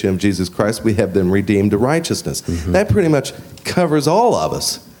propitiation of Jesus Christ, we have been redeemed to righteousness. Mm-hmm. That pretty much covers all of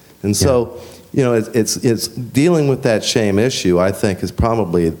us. And so, it's dealing with that shame issue, I think, is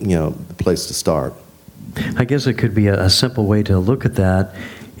probably, the place to start. I guess it could be a simple way to look at that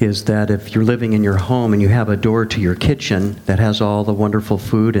is that if you're living in your home and you have a door to your kitchen that has all the wonderful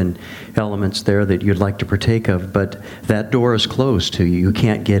food and elements there that you'd like to partake of, but that door is closed to you, you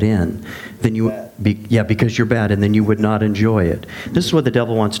can't get in, then because you're bad, and then you would not enjoy it. This is what the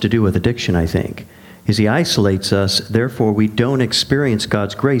devil wants to do with addiction, I think, is he isolates us, therefore we don't experience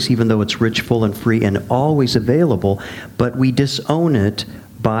God's grace, even though it's rich, full, and free, and always available, but we disown it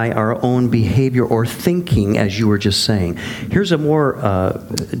by our own behavior or thinking, as you were just saying. Here's a more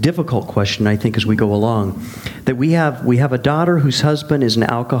difficult question, I think, as we go along. That we have a daughter whose husband is an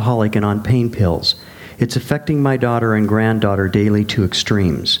alcoholic and on pain pills. It's affecting my daughter and granddaughter daily to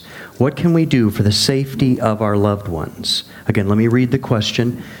extremes. What can we do for the safety of our loved ones? Again, let me read the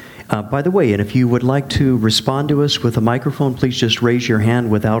question. By the way, and if you would like to respond to us with a microphone, please just raise your hand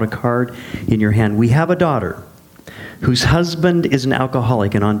without a card in your hand. We have a daughter whose husband is an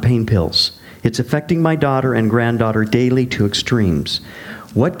alcoholic and on pain pills. It's affecting my daughter and granddaughter daily to extremes.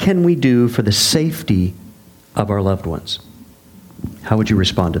 What can we do for the safety of our loved ones? How would you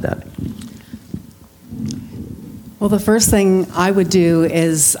respond to that? Well, the first thing I would do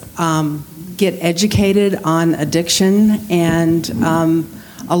is get educated on addiction, and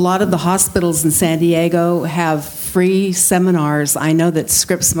a lot of the hospitals in San Diego have free seminars. I know that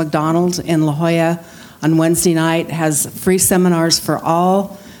Scripps McDonald in La Jolla on Wednesday night has free seminars for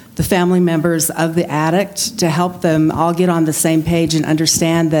all the family members of the addict to help them all get on the same page and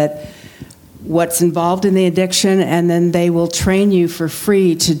understand that what's involved in the addiction, and then they will train you for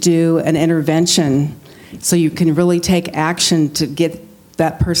free to do an intervention so you can really take action to get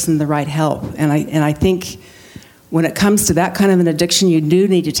that person the right help. And I think when it comes to that kind of an addiction, you do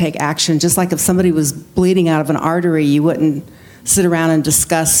need to take action. Just like if somebody was bleeding out of an artery, you wouldn't sit around and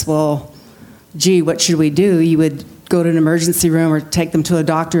discuss, well, gee, what should we do? You would go to an emergency room or take them to a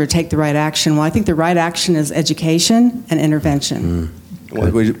doctor or take the right action. Well, I think the right action is education and intervention.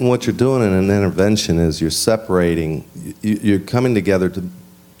 What you're doing in an intervention is you're separating, you're coming together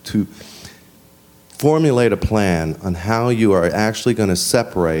to formulate a plan on how you are actually going to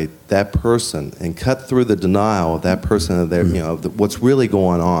separate that person and cut through the denial of that person of what's really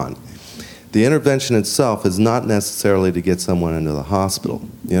going on. The intervention itself is not necessarily to get someone into the hospital.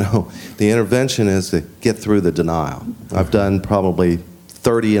 The intervention is to get through the denial. I've done probably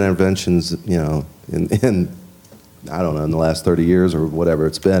 30 interventions, in I don't know, in the last 30 years or whatever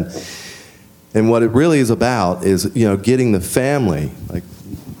it's been. And, And what it really is about is, getting the family, like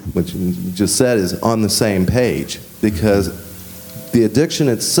what you just said, is on the same page, because the addiction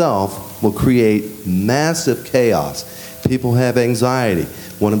itself will create massive chaos. People have anxiety,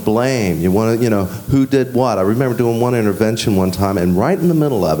 want to blame, you want to, who did what. I remember doing one intervention one time, and right in the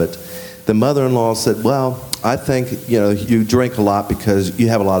middle of it, the mother-in-law said, well, I think, you drink a lot because you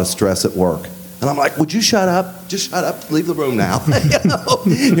have a lot of stress at work. And I'm like, would you shut up? Just shut up, leave the room now.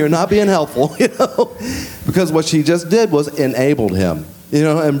 You're not being helpful, because what she just did was enabled him,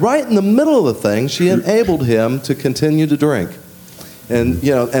 and right in the middle of the thing, she enabled him to continue to drink. And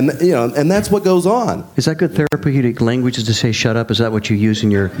and that's what goes on. Is that good therapeutic language to say shut up? Is that what you use in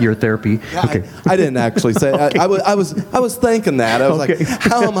your therapy? Okay. I didn't actually say. I was thinking that. I was like,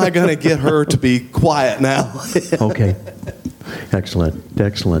 how am I going to get her to be quiet now? Okay. Excellent.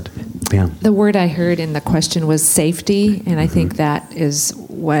 Pam. The word I heard in the question was safety, and I think that is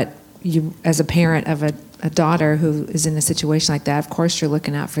what you, as a parent of a daughter who is in a situation like that, of course you're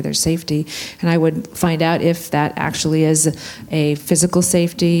looking out for their safety. And I would find out if that actually is a physical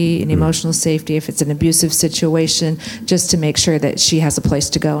safety, an emotional safety, if it's an abusive situation, just to make sure that she has a place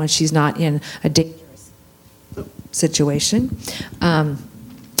to go and she's not in a dangerous situation.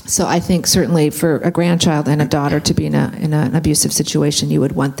 So I think certainly for a grandchild and a daughter to be in an abusive situation, you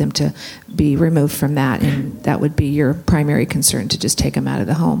would want them to be removed from that, and that would be your primary concern, to just take them out of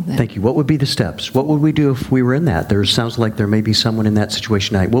the home. Then. Thank you. What would be the steps? What would we do if we were in that? There sounds like there may be someone in that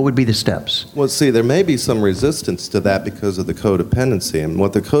situation. What would be the steps? Well, see, there may be some resistance to that because of the codependency. And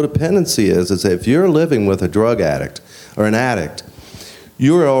what the codependency is that if you're living with a drug addict or an addict,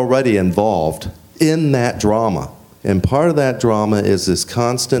 you're already involved in that drama. And part of that drama is this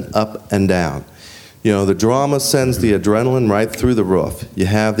constant up and down. The drama sends the adrenaline right through the roof. You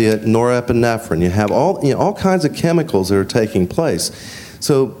have the norepinephrine. You have all kinds of chemicals that are taking place.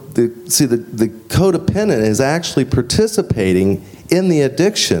 So the codependent is actually participating in the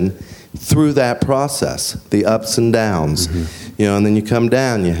addiction through that process, the ups and downs. Mm-hmm. And then you come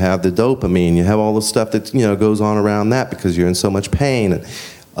down, you have the dopamine, you have all the stuff that goes on around that because you're in so much pain, and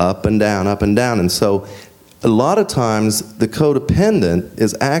up and down. And so a lot of times, the codependent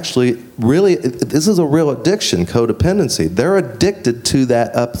is actually this is a real addiction, codependency. They're addicted to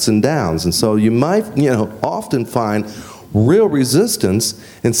that ups and downs. And so you might, often find real resistance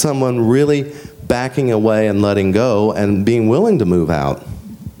in someone really backing away and letting go and being willing to move out.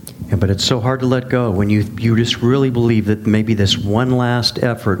 Yeah, but it's so hard to let go when you just really believe that maybe this one last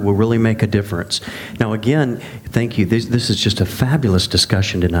effort will really make a difference. Now, again, thank you. This is just a fabulous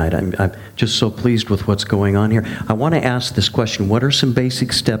discussion tonight. I'm just so pleased with what's going on here. I want to ask this question. What are some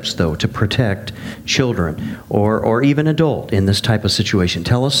basic steps, though, to protect children or even adult in this type of situation?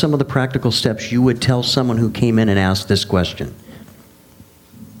 Tell us some of the practical steps you would tell someone who came in and asked this question.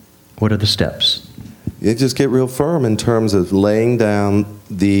 What are the steps? You just get real firm in terms of laying down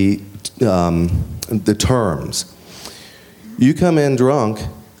the terms. You come in drunk,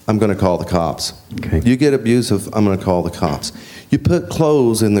 I'm going to call the cops. Okay. You get abusive, I'm going to call the cops. You put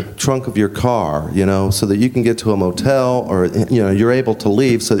clothes in the trunk of your car, so that you can get to a motel or, you're able to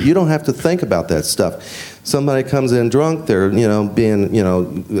leave so that you don't have to think about that stuff. Somebody comes in drunk, they're, being,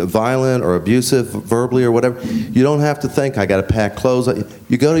 violent or abusive verbally or whatever. You don't have to think, I got to pack clothes.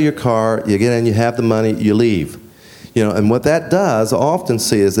 You go to your car, you get in, you have the money, you leave. And what that does, I often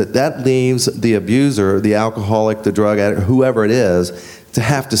see, is that leaves the abuser, the alcoholic, the drug addict, whoever it is, to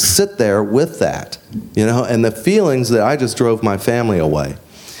have to sit there with that, and the feelings that I just drove my family away.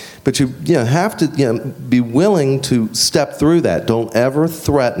 But you have to be willing to step through that. Don't ever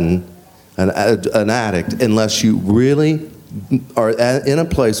threaten an addict unless you really are in a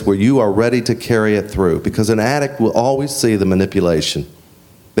place where you are ready to carry it through, because an addict will always see the manipulation.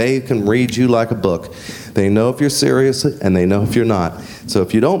 They can read you like a book. They know if you're serious and they know if you're not. So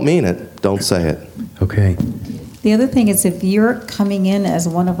if you don't mean it, don't say it. Okay. The other thing is, if you're coming in as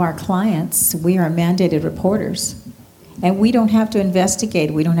one of our clients, we are mandated reporters. And we don't have to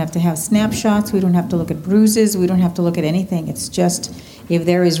investigate. We don't have to have snapshots. We don't have to look at bruises. We don't have to look at anything. It's just, if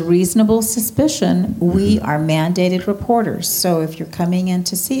there is reasonable suspicion, we are mandated reporters. So if you're coming in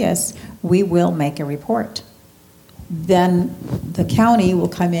to see us, we will make a report. Then the county will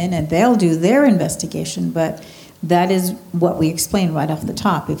come in and they'll do their investigation, but that is what we explained right off the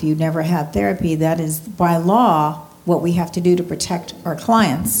top. If you never had therapy, that is by law what we have to do to protect our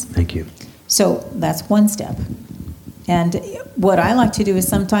clients. Thank you. So that's one step. And what I like to do is,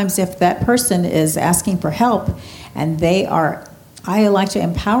 sometimes if that person is asking for help and I like to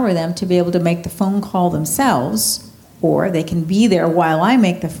empower them to be able to make the phone call themselves, or they can be there while I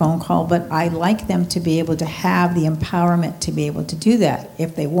make the phone call, but I like them to be able to have the empowerment to be able to do that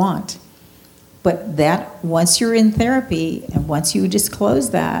if they want. But that, once you're in therapy and once you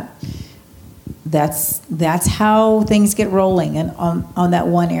disclose that, that's how things get rolling and on that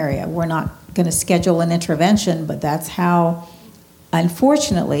one area. We're not going to schedule an intervention, but that's how,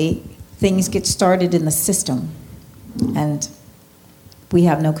 unfortunately, things get started in the system. And we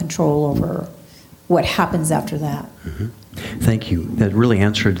have no control over what happens after that. Mm-hmm. Thank you. That really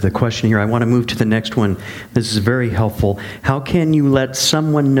answered the question here. I want to move to the next one. This is very helpful. How can you let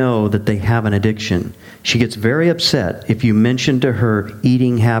someone know that they have an addiction? She gets very upset if you mention to her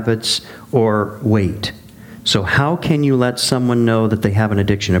eating habits or weight. So how can you let someone know that they have an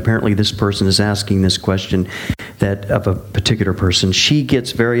addiction? Apparently this person is asking this question that of a particular person. She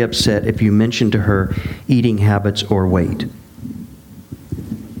gets very upset if you mention to her eating habits or weight.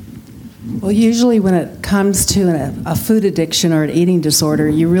 Well, usually when it comes to a food addiction or an eating disorder,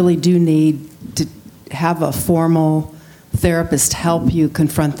 you really do need to have a formal therapist help you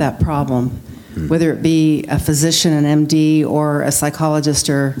confront that problem, whether it be a physician, an MD, or a psychologist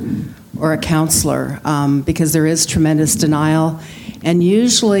or a counselor, because there is tremendous denial. And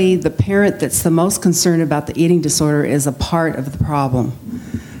usually the parent that's the most concerned about the eating disorder is a part of the problem.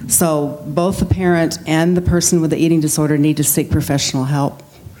 So both the parent and the person with the eating disorder need to seek professional help.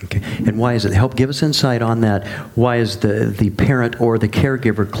 Okay. And why is it? Help give us insight on that. Why is the parent or the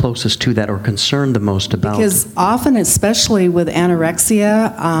caregiver closest to that or concerned the most about? Because often, especially with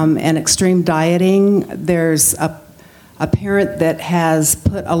anorexia and extreme dieting, there's a parent that has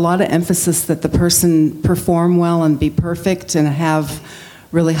put a lot of emphasis that the person perform well and be perfect and have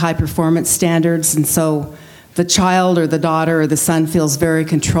really high performance standards. And so the child or the daughter or the son feels very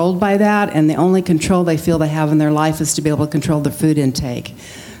controlled by that, and the only control they feel they have in their life is to be able to control their food intake.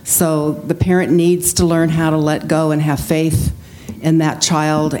 So the parent needs to learn how to let go and have faith in that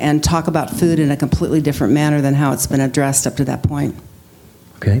child and talk about food in a completely different manner than how it's been addressed up to that point.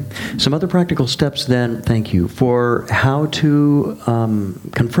 Okay. Some other practical steps then, thank you, for how to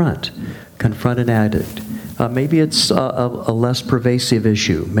confront an addict. Maybe it's a less pervasive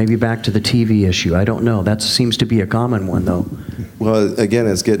issue. Maybe back to the TV issue. I don't know. That seems to be a common one, though. Well, again,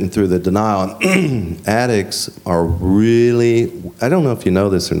 it's getting through the denial. Addicts are really, I don't know if you know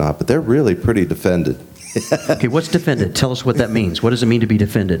this or not, but they're really pretty defended. Okay, what's defended? Tell us what that means. What does it mean to be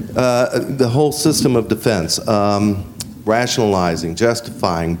defended? The whole system of defense. Rationalizing,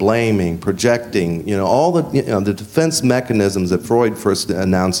 justifying, blaming, projecting, all the defense mechanisms that Freud first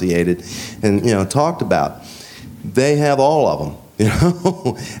enunciated and, talked about. They have all of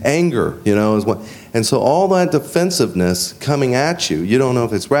them, Anger, is what. And so all that defensiveness coming at you, you don't know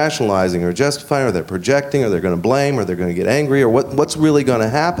if it's rationalizing or justifying, or they're projecting, or they're going to blame, or th're going to get angry, or what's really going to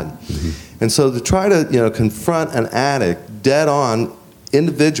happen. Mm-hmm. And so to try to, confront an addict dead on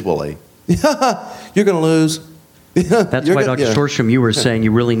individually, you're going to lose. That's why, Dr. Sorsum, you were saying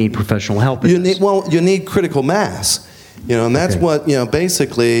you really need professional help. You need critical mass. And that's what,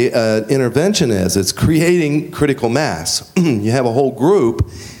 basically intervention is. It's creating critical mass. You have a whole group.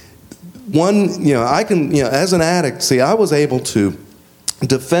 I can, as an addict, I was able to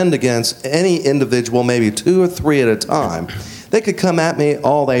defend against any individual, maybe 2 or 3 at a time. They could come at me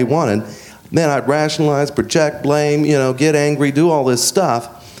all they wanted. Then I'd rationalize, project, blame, get angry, do all this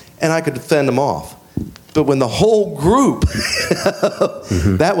stuff, and I could defend them off. But when the whole group,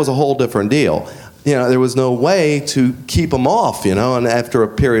 that was a whole different deal. There was no way to keep them off, and after a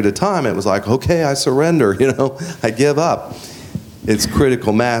period of time, it was like, okay, I surrender, I give up. It's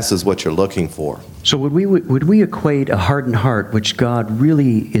critical mass is what you're looking for. So would we equate a hardened heart, which God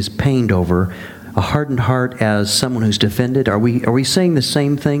really is pained over, a hardened heart as someone who's defended? Are we saying the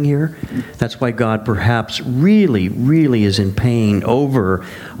same thing here? That's why God perhaps really, really is in pain over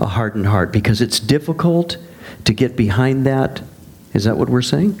a hardened heart, because it's difficult to get behind that. Is that what we're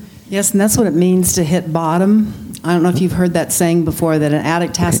saying? Yes, and that's what it means to hit bottom. I don't know if you've heard that saying before, that an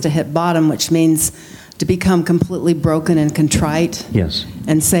addict has to hit bottom, which means to become completely broken and contrite. Yes.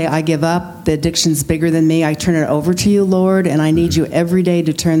 And say, I give up, the addiction's bigger than me, I turn it over to you, Lord, and I need you every day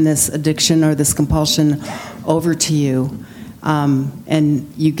to turn this addiction or this compulsion over to you.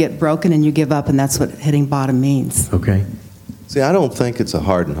 And you get broken and you give up, and that's what hitting bottom means. Okay. See, I don't think it's a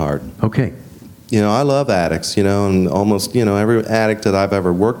hardened heart. Okay. I love addicts, and almost, every addict that I've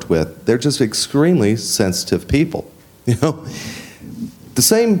ever worked with, they're just extremely sensitive people, The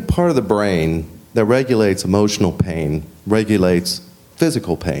same part of the brain that regulates emotional pain regulates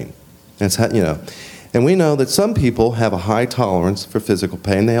physical pain. That's how, and we know that some people have a high tolerance for physical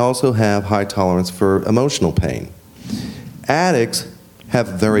pain. They also have high tolerance for emotional pain. Addicts have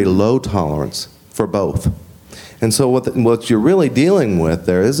very low tolerance for both. And so what you're really dealing with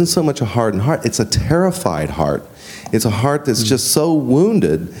there isn't so much a hardened heart, it's a terrified heart. It's a heart that's just so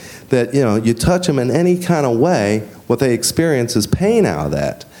wounded that, you touch them in any kind of way, what they experience is pain out of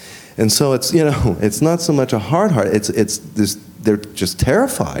that. And so it's, it's not so much a hard heart, they're just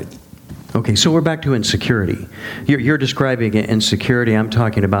terrified. Okay, so we're back to insecurity. You're describing insecurity. I'm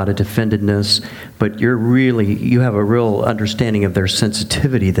talking about a defendedness, but you have a real understanding of their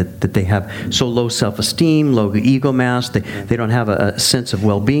sensitivity that they have. So low self-esteem, low ego mass. They don't have a sense of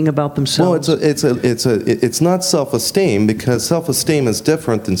well-being about themselves. Well, it's not self-esteem, because self-esteem is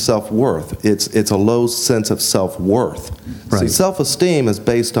different than self-worth. It's a low sense of self-worth. Right. See, self-esteem is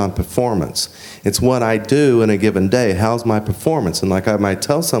based on performance. It's what I do in a given day. How's my performance? And like I might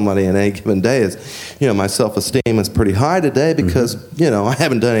tell somebody in a given day is, my self-esteem is pretty high today because, I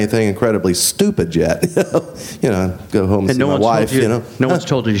haven't done anything incredibly stupid yet. Go home and see my wife, No one's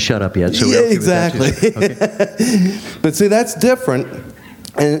told you to shut up yet. So yeah, okay exactly. Okay. But see, that's different.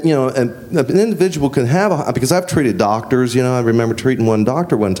 And, an individual can have because I've treated doctors, I remember treating one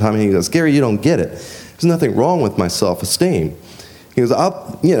doctor one time, and he goes, "Gary, you don't get it. There's nothing wrong with my self-esteem." He goes,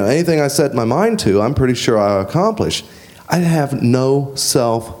 anything I set my mind to, I'm pretty sure I'll accomplish. I have no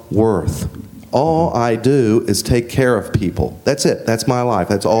self-worth. All I do is take care of people. That's it. That's my life.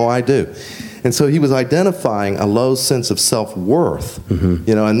 That's all I do. And so he was identifying a low sense of self-worth,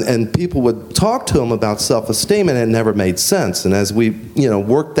 and people would talk to him about self-esteem, and it never made sense. And as we,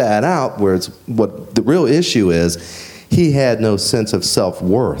 worked that out, what the real issue is, he had no sense of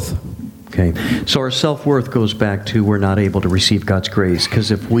self-worth. Okay, so our self-worth goes back to we're not able to receive God's grace,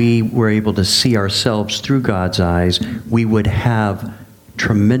 because if we were able to see ourselves through God's eyes, we would have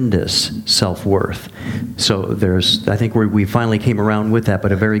tremendous self-worth. So I think we finally came around with that,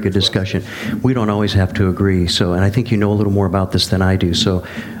 but a very good discussion. We don't always have to agree. So, and I think you know a little more about this than I do. So,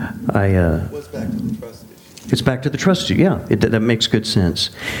 What's back to the trust issue? It's back to the trust issue. Yeah, that makes good sense.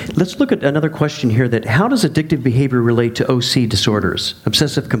 Let's look at another question here. How does addictive behavior relate to OC disorders,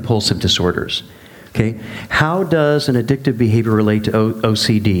 obsessive compulsive disorders? Okay, how does an addictive behavior relate to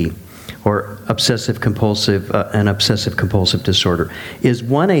OCD? Or obsessive compulsive, an obsessive compulsive disorder. Is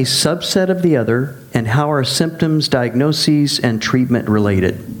one a subset of the other, and how are symptoms, diagnoses, and treatment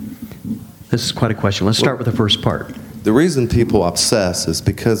related? This is quite a question. Let's start with the first part. The reason people obsess is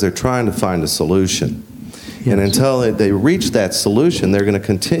because they're trying to find a solution. Yes. And until they reach that solution, they're going to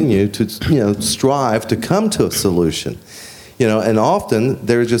continue to strive to come to a solution. And often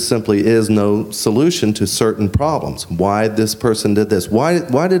there just simply is no solution to certain problems. Why this person did this? Why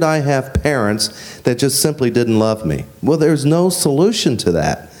did I have parents that just simply didn't love me? Well, there's no solution to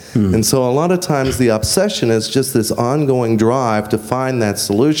that. And so a lot of times the obsession is just this ongoing drive to find that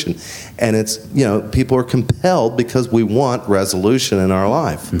solution. And it's, people are compelled because we want resolution in our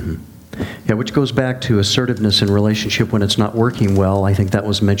life. Mm-hmm. Yeah, which goes back to assertiveness in relationship when it's not working well. I think that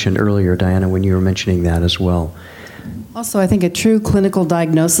was mentioned earlier, Diana, when you were mentioning that as well. Also, I think a true clinical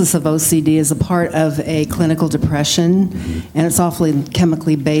diagnosis of OCD is a part of a clinical depression, and it's awfully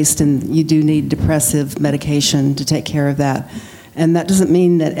chemically based, and you do need depressive medication to take care of that. And that doesn't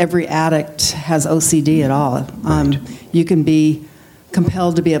mean that every addict has OCD at all. Right. You can be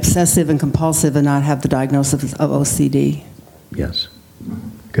compelled to be obsessive and compulsive and not have the diagnosis of OCD. Yes.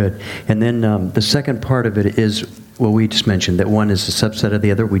 Good. And then the second part of it is, well, we just mentioned that one is a subset of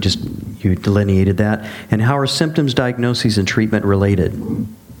the other. You delineated that. And how are symptoms, diagnoses, and treatment related?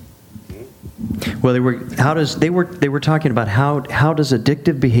 Well, they were talking about how does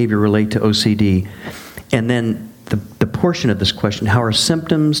addictive behavior relate to OCD, and then the portion of this question, how are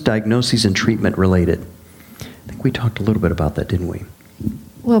symptoms, diagnoses, and treatment related? I think we talked a little bit about that, didn't we?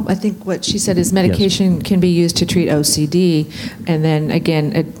 Well, I think what she said is medication can be used to treat OCD, and then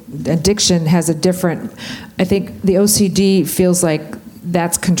again, addiction has a different, I think the OCD feels like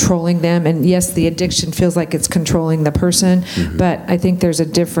that's controlling them, and yes, the addiction feels like it's controlling the person, but I think there's a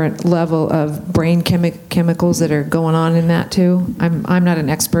different level of brain chemicals that are going on in that too. I'm not an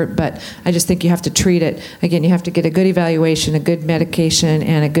expert, but I just think you have to treat it. Again, you have to get a good evaluation, a good medication,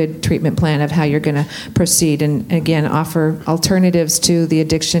 and a good treatment plan of how you're going to proceed, and again, offer alternatives to the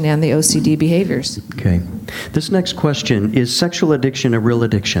addiction and the OCD behaviors. Okay. This next question, is sexual addiction a real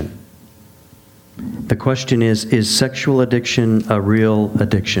addiction? The question is sexual addiction a real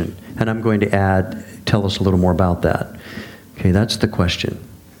addiction? And I'm going to tell us a little more about that. Okay, that's the question.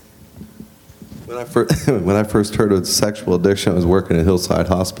 When I first heard of sexual addiction, I was working at Hillside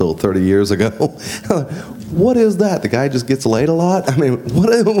Hospital 30 years ago. What is that? The guy just gets laid a lot? I mean,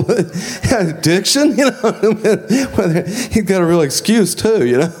 what addiction? He's got a real excuse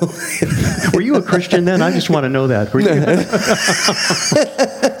too, Were you a Christian then? I just want to know that. Were you?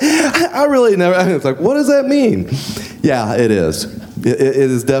 I really never. It's like, what does that mean? Yeah, it is. It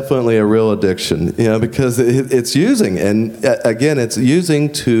is definitely a real addiction, because it's using, and again, it's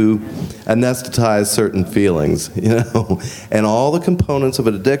using to anesthetize certain feelings, and all the components of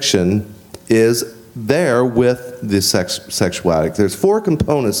an addiction is there with the sexual addict. There's 4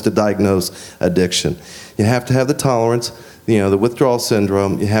 components to diagnose addiction. You have to have the tolerance, the withdrawal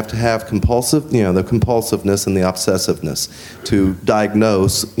syndrome. You have to have compulsive, the compulsiveness and the obsessiveness to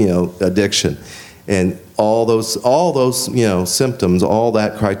diagnose, addiction. And all those symptoms, all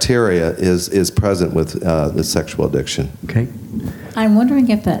that criteria is present with the sexual addiction. Okay. I'm wondering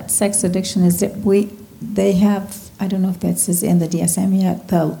if that sex addiction is that they have, I don't know if that's in the DSM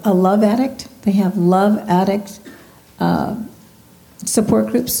yet, a love addict. They have love addict support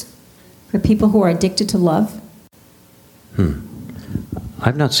groups for people who are addicted to love.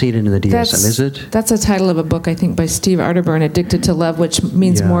 I've not seen it in the DSM, is it? That's a title of a book, I think, by Steve Arterburn, Addicted to Love, which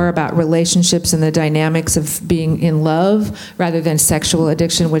means more about relationships and the dynamics of being in love rather than sexual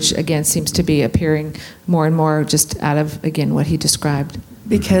addiction, which, again, seems to be appearing more and more just out of, again, what he described.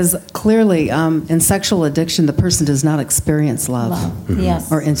 Because clearly, in sexual addiction, the person does not experience love.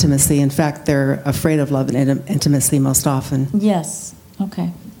 Yes. Or intimacy. In fact, they're afraid of love and intimacy most often. Yes.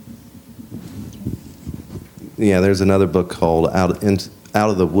 Okay. Yeah, there's another book called Out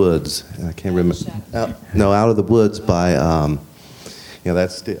of the Woods. I can't remember. Out of the Woods by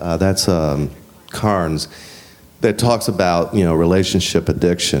that's Carnes, that talks about relationship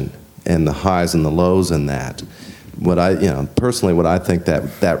addiction and the highs and the lows in that. What I personally, what I think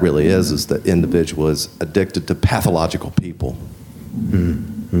that really is the individual is addicted to pathological people.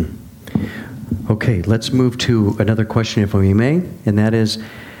 Mm-hmm. Okay, let's move to another question, if we may, and that is,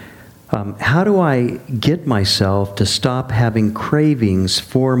 how do I get myself to stop having cravings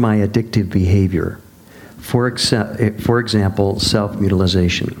for my addictive behavior? For example,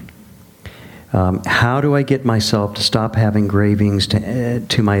 self-mutilation. How do I get myself to stop having cravings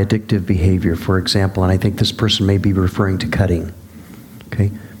to my addictive behavior, for example? And I think this person may be referring to cutting.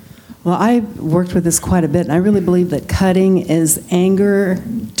 Okay. Well, I've worked with this quite a bit, and I really believe that cutting is anger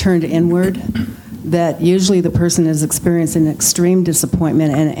turned inward. That usually the person is experiencing extreme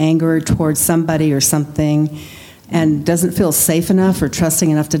disappointment and anger towards somebody or something and doesn't feel safe enough or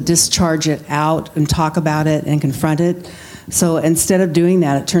trusting enough to discharge it out and talk about it and confront it. So instead of doing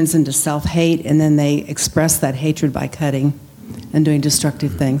that, it turns into self-hate, and then they express that hatred by cutting and doing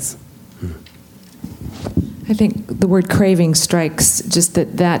destructive things. I think the word craving strikes just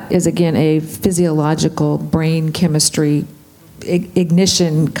that is, again, a physiological brain chemistry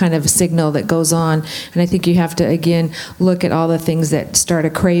ignition kind of signal that goes on. And I think you have to, again, look at all the things that start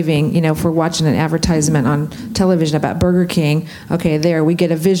a craving. If we're watching an advertisement on television about Burger King, okay, there we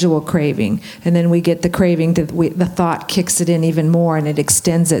get a visual craving. And then we get the craving, the thought kicks it in even more and it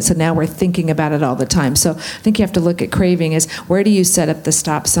extends it. So now we're thinking about it all the time. So I think you have to look at craving as, where do you set up the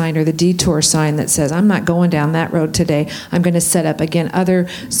stop sign or the detour sign that says, I'm not going down that road today. I'm going to set up, again, other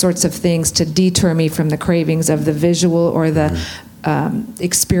sorts of things to deter me from the cravings of the visual or the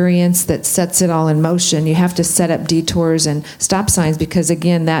experience that sets it all in motion. You have to set up detours and stop signs because,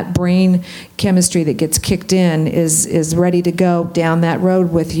 again, that brain chemistry that gets kicked in is ready to go down that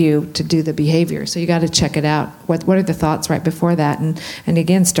road with you to do the behavior. So you got to check it out. What are the thoughts right before that? And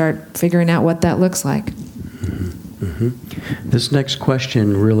again, start figuring out what that looks like. Mm-hmm. This next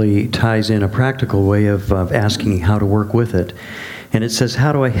question really ties in a practical way of asking how to work with it. And it says,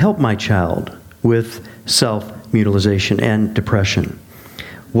 how do I help my child with self-mutilation and depression?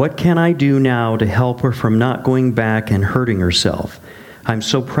 What can I do now to help her from not going back and hurting herself? I'm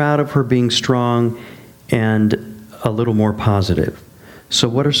so proud of her being strong and a little more positive. So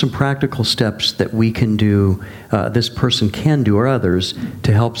what are some practical steps that we can do, this person can do, or others,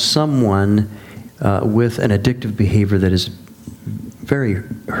 to help someone with an addictive behavior that is very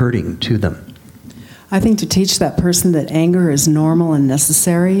hurting to them? I think to teach that person that anger is normal and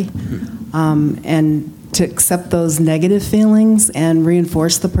necessary, and to accept those negative feelings and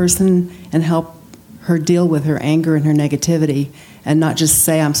reinforce the person and help her deal with her anger and her negativity, and not just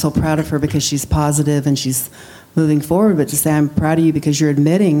say, I'm so proud of her because she's positive and she's moving forward, but to say, I'm proud of you because you're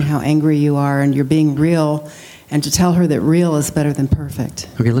admitting how angry you are and you're being real, and to tell her that real is better than perfect.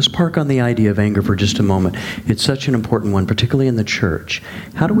 Okay, let's park on the idea of anger for just a moment. It's such an important one, particularly in the church.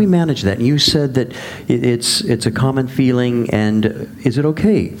 How do we manage that? You said that it's a common feeling, and is it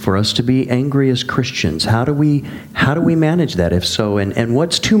okay for us to be angry as Christians? How do we manage that, if so? And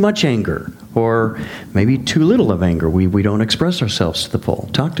what's too much anger? Or maybe too little of anger? We don't express ourselves to the full.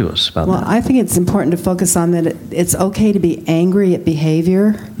 Talk to us about that. Well, I think it's important to focus on that it's okay to be angry at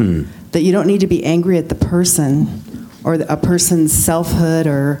behavior, that you don't need to be angry at the person or a person's selfhood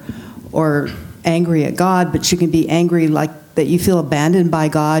or or angry at God, but you can be angry like that you feel abandoned by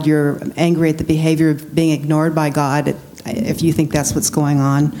God. You're angry at the behavior of being ignored by God, if you think that's what's going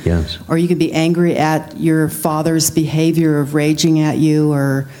on. Yes. Or you can be angry at your father's behavior of raging at you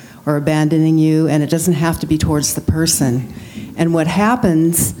or abandoning you, and it doesn't have to be towards the person. And what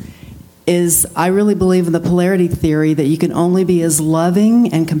happens is, I really believe in the polarity theory that you can only be as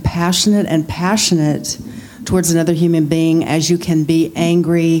loving and compassionate and passionate towards another human being as you can be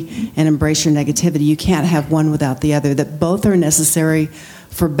angry and embrace your negativity. You can't have one without the other, that both are necessary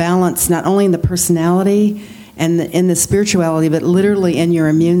for balance, not only in the personality and in the spirituality, but literally in your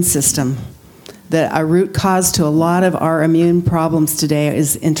immune system. That a root cause to a lot of our immune problems today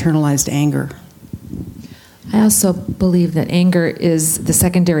is internalized anger. I also believe that anger is the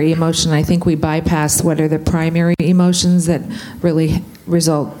secondary emotion. I think we bypass what are the primary emotions that really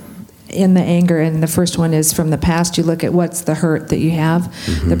result in the anger. And the first one is from the past. You look at what's the hurt that you have.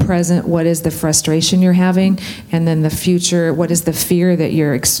 The present, what is the frustration you're having. And then the future, what is the fear that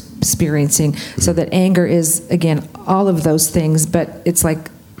you're experiencing. So that anger is, again, all of those things. But it's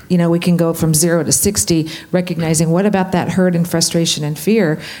like, we can go from 0 to 60, recognizing what about that hurt and frustration and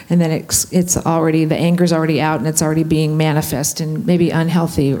fear, and then it's already, the anger's already out and it's already being manifest in maybe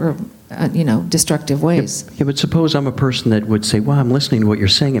unhealthy or destructive ways. Yeah, but suppose I'm a person that would say, well, I'm listening to what you're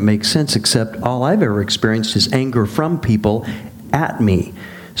saying, it makes sense, except all I've ever experienced is anger from people at me.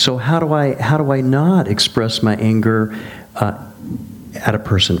 So how do I not express my anger at a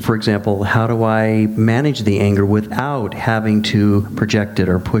person? For example, how do I manage the anger without having to project it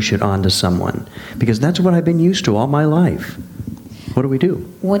or push it onto someone? Because that's what I've been used to all my life. What do we do?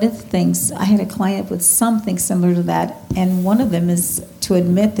 One of the things, I had a client with something similar to that, and one of them is to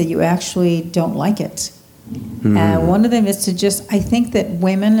admit that you actually don't like it. One of them is to I think that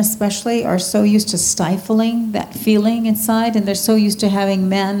women especially are so used to stifling that feeling inside, and they're so used to having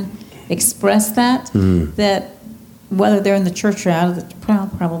men express that, that whether they're in the church or out of the,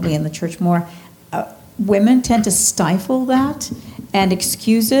 probably in the church more, women tend to stifle that and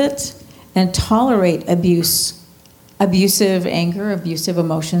excuse it and tolerate abusive anger, abusive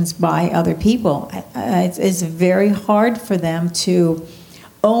emotions by other people. It's very hard for them to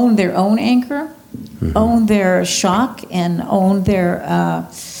own their own anger, own their shock, and own their,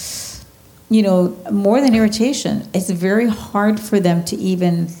 more than irritation. It's very hard for them to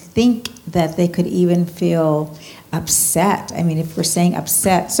even think that they could even feel upset. I mean, if we're saying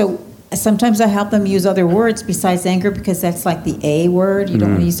upset. So sometimes I help them use other words besides anger, because that's like the A word. You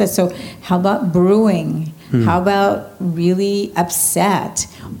don't want to use that. So how about brewing? How about really upset?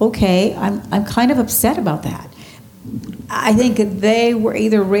 Okay, I'm kind of upset about that. I think they were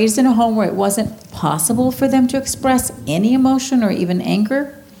either raised in a home where it wasn't possible for them to express any emotion or even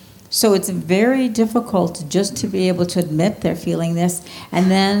anger. So it's very difficult just to be able to admit they're feeling this,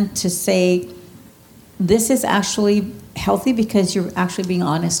 and then to say, this is actually healthy because you're actually being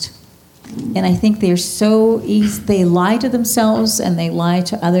honest. And I think they're so easy, they lie to themselves and they lie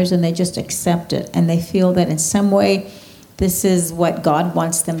to others, and they just accept it. And they feel that in some way, this is what God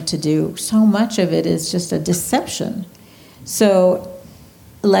wants them to do. So much of it is just a deception. So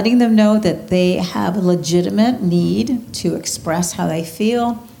letting them know that they have a legitimate need to express how they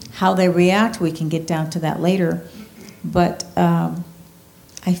feel, how they react, we can get down to that later. But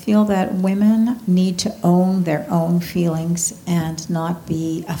I feel that women need to own their own feelings and not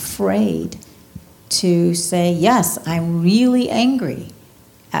be afraid to say, yes, I'm really angry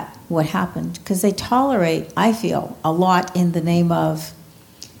at what happened. Because they tolerate, I feel, a lot in the name of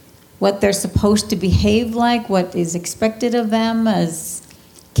what they're supposed to behave like, what is expected of them as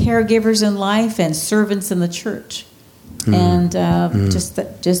caregivers in life and servants in the church. And just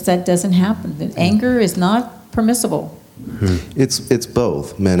that doesn't happen. Anger is not permissible. It's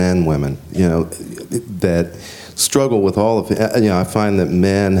both men and women, that struggle with all of it. I find that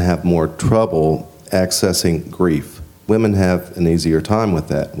men have more trouble accessing grief. Women have an easier time with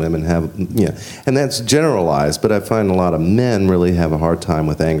that. Women have, and that's generalized, but I find a lot of men really have a hard time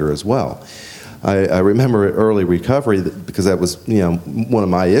with anger as well. I remember at early recovery, because that was, one of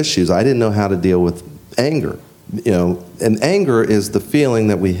my issues. I didn't know how to deal with anger. And anger is the feeling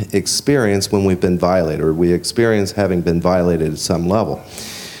that we experience when we've been violated, or we experience having been violated at some level.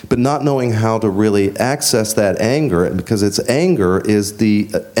 But not knowing how to really access that anger, because anger is the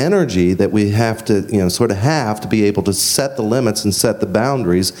energy that we have to, sort of have to be able to set the limits and set the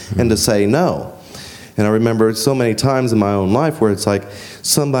boundaries and to say no. And I remember so many times in my own life where it's like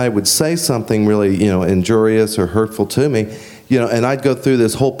somebody would say something really, injurious or hurtful to me, and I'd go through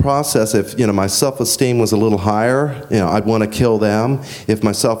this whole process. If, my self-esteem was a little higher, I'd want to kill them. If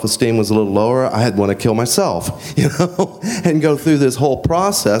my self-esteem was a little lower, I'd want to kill myself, and go through this whole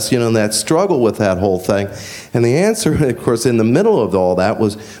process, and that struggle with that whole thing. And the answer, of course, in the middle of all that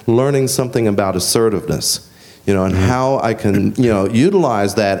was learning something about assertiveness, and how I can,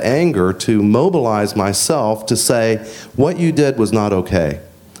 utilize that anger to mobilize myself to say, what you did was not okay.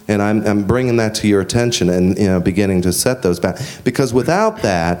 And I'm bringing that to your attention and beginning to set those back. Because without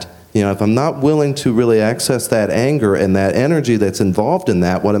that, if I'm not willing to really access that anger and that energy that's involved in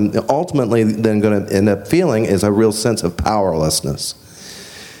that, what I'm ultimately then going to end up feeling is a real sense of powerlessness,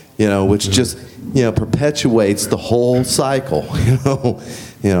 which just, perpetuates the whole cycle,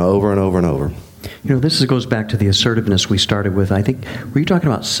 over and over and over. This goes back to the assertiveness we started with. I think, were you talking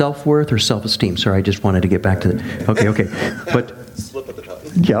about self-worth or self-esteem? Sorry, I just wanted to get back to that. Okay. But slip at the top.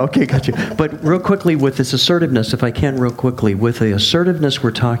 Yeah, okay, gotcha. But real quickly with this assertiveness, if I can real quickly, with the assertiveness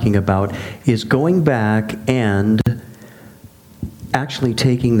we're talking about is going back and actually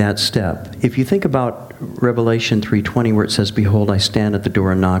taking that step. If you think about Revelation 3:20 where it says, "Behold, I stand at the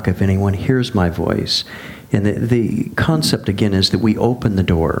door and knock if anyone hears my voice." And the concept again is that we open the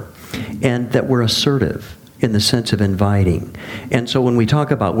door and that we're assertive in the sense of inviting. And so when we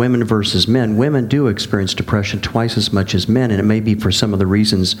talk about women versus men, women do experience depression twice as much as men, and it may be for some of the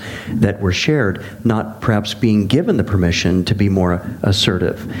reasons that were shared, not perhaps being given the permission to be more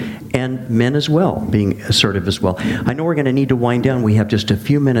assertive. And men as well, being assertive as well. I know we're going to need to wind down. We have just a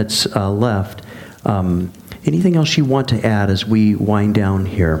few minutes left. Anything else you want to add as we wind down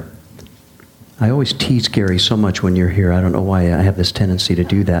here? I always tease Gary so much when you're here. I don't know why I have this tendency to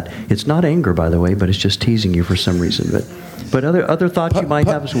do that. It's not anger, by the way, but it's just teasing you for some reason. But other thoughts you might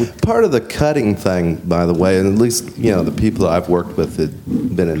have? Part of the cutting thing, by the way, and at least the people that I've worked with that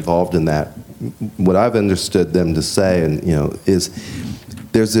have been involved in that, what I've understood them to say, and is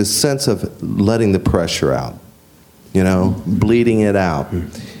there's this sense of letting the pressure out, bleeding it out,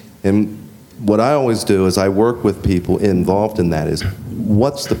 and what I always do is I work with people involved in that is,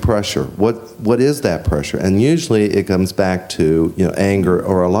 what's the pressure? What is that pressure? And usually it comes back to, anger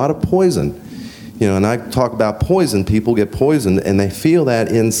or a lot of poison. And I talk about poison, people get poisoned and they feel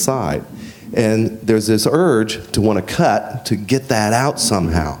that inside. And there's this urge to want to cut, to get that out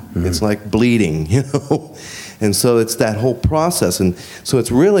somehow. Mm-hmm. It's like bleeding, And so it's that whole process. And so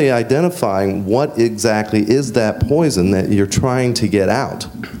it's really identifying what exactly is that poison that you're trying to get out.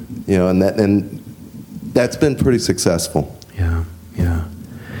 And that's been pretty successful.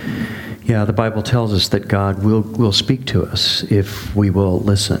 Yeah, the Bible tells us that God will speak to us if we will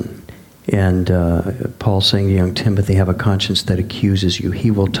listen. And Paul's saying to young Timothy, have a conscience that accuses you.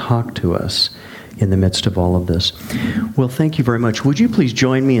 He will talk to us in the midst of all of this. Well, thank you very much. Would you please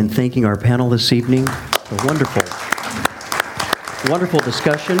join me in thanking our panel this evening? A wonderful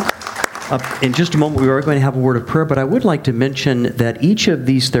discussion. In just a moment, we are going to have a word of prayer, but I would like to mention that each of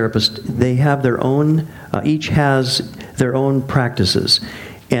these therapists, they have their own, each has their own practices.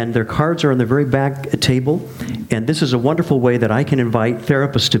 And their cards are on the very back table. And this is a wonderful way that I can invite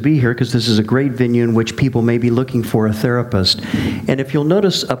therapists to be here, because this is a great venue in which people may be looking for a therapist. And if you'll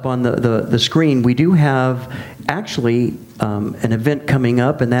notice up on the screen, we do have actually an event coming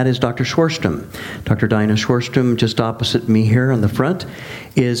up, and that is Dr. Schwarstrom. Dr. Dinah Schwarstrom, just opposite me here on the front,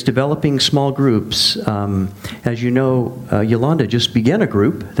 is developing small groups. As you know, Yolanda just began a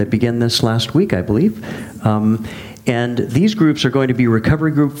group that began this last week, I believe. And these groups are going to be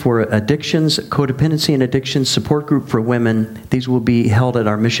recovery group for addictions, codependency and addictions, support group for women. These will be held at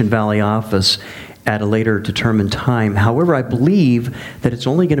our Mission Valley office at a later determined time. However, I believe that it's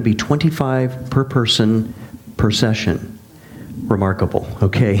only going to be 25 per person per session. Remarkable.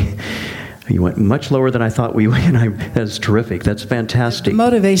 Okay. You went much lower than I thought we would, and that's terrific. That's fantastic. The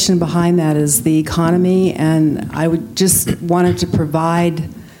motivation behind that is the economy, and I would just wanted to provide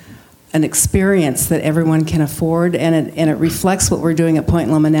an experience that everyone can afford, and it reflects what we're doing at Point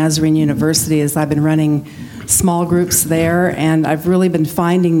Loma Nazarene University, as I've been running small groups there, and I've really been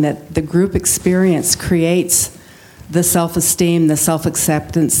finding that the group experience creates the self-esteem, the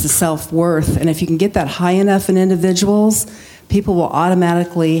self-acceptance, the self-worth, and if you can get that high enough in individuals, people will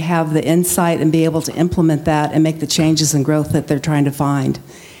automatically have the insight and be able to implement that and make the changes and growth that they're trying to find.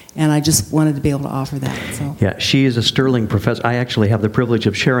 And I just wanted to be able to offer that. So. Yeah, she is a sterling professor. I actually have the privilege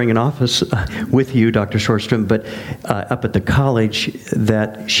of sharing an office with you, Dr. Shortstrom, but up at the college,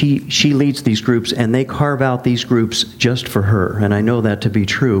 that she leads these groups, and they carve out these groups just for her, and I know that to be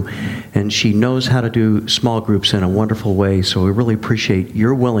true. And she knows how to do small groups in a wonderful way, so we really appreciate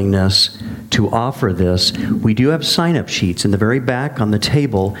your willingness to offer this. We do have sign-up sheets in the very back on the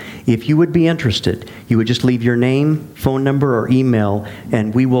table. If you would be interested, you would just leave your name, phone number, or email,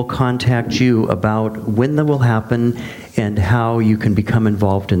 and we will contact you about when that will happen and how you can become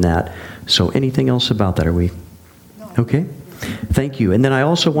involved in that. So anything else about that? Are we okay? Thank you. And then I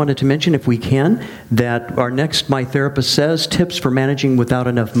also wanted to mention, if we can, that our next My Therapist Says Tips for Managing Without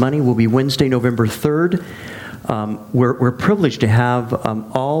Enough Money will be Wednesday, November 3rd. We're privileged to have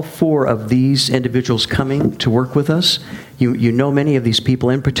all 4 of these individuals coming to work with us. You know many of these people,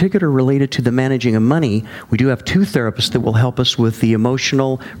 in particular related to the managing of money. We do have 2 therapists that will help us with the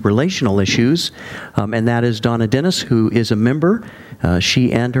emotional, relational issues, and that is Donna Dennis, who is a member,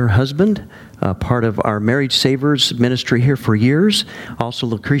 she and her husband, part of our Marriage Savers ministry here for years. Also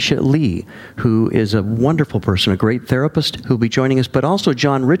Lucretia Lee, who is a wonderful person, a great therapist, who will be joining us, but also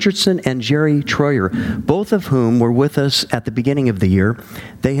John Richardson and Jerry Troyer, both of whom were with us at the beginning of the year.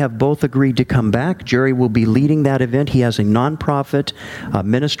 They have both agreed to come back. Jerry will be leading that event. He has a nonprofit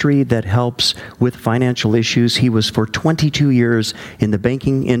ministry that helps with financial issues. He was for 22 years in the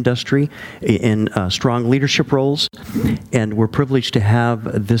banking industry in strong leadership roles, and we're privileged to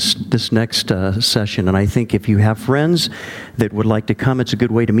have this next session. And I think if you have friends that would like to come, it's a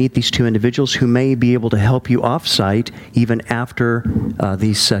good way to meet these 2 individuals who may be able to help you off-site even after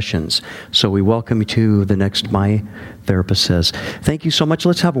these sessions. So we welcome you to the next My Therapist Says. Thank you so much.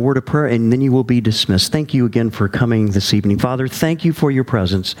 Let's have a word of prayer, and then you will be dismissed. Thank you again for coming this evening. Father, thank you for your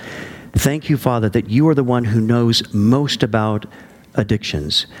presence. Thank you, Father, that you are the one who knows most about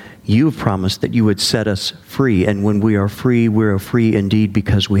addictions. You have promised that you would set us free, and when we are free indeed,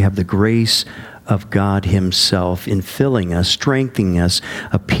 because we have the grace of God himself in filling us, strengthening us,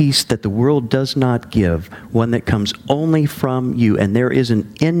 a peace that the world does not give, one that comes only from you. And there is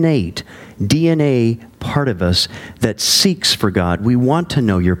an innate DNA part of us that seeks for God. We want to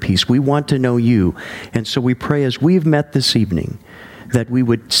know your peace. We want to know you. And so we pray, as we've met this evening, that we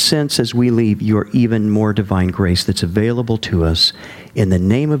would sense as we leave your even more divine grace that's available to us. In the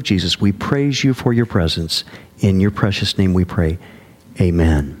name of Jesus, we praise you for your presence. In your precious name we pray.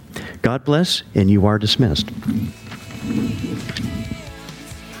 Amen. God bless, and you are dismissed.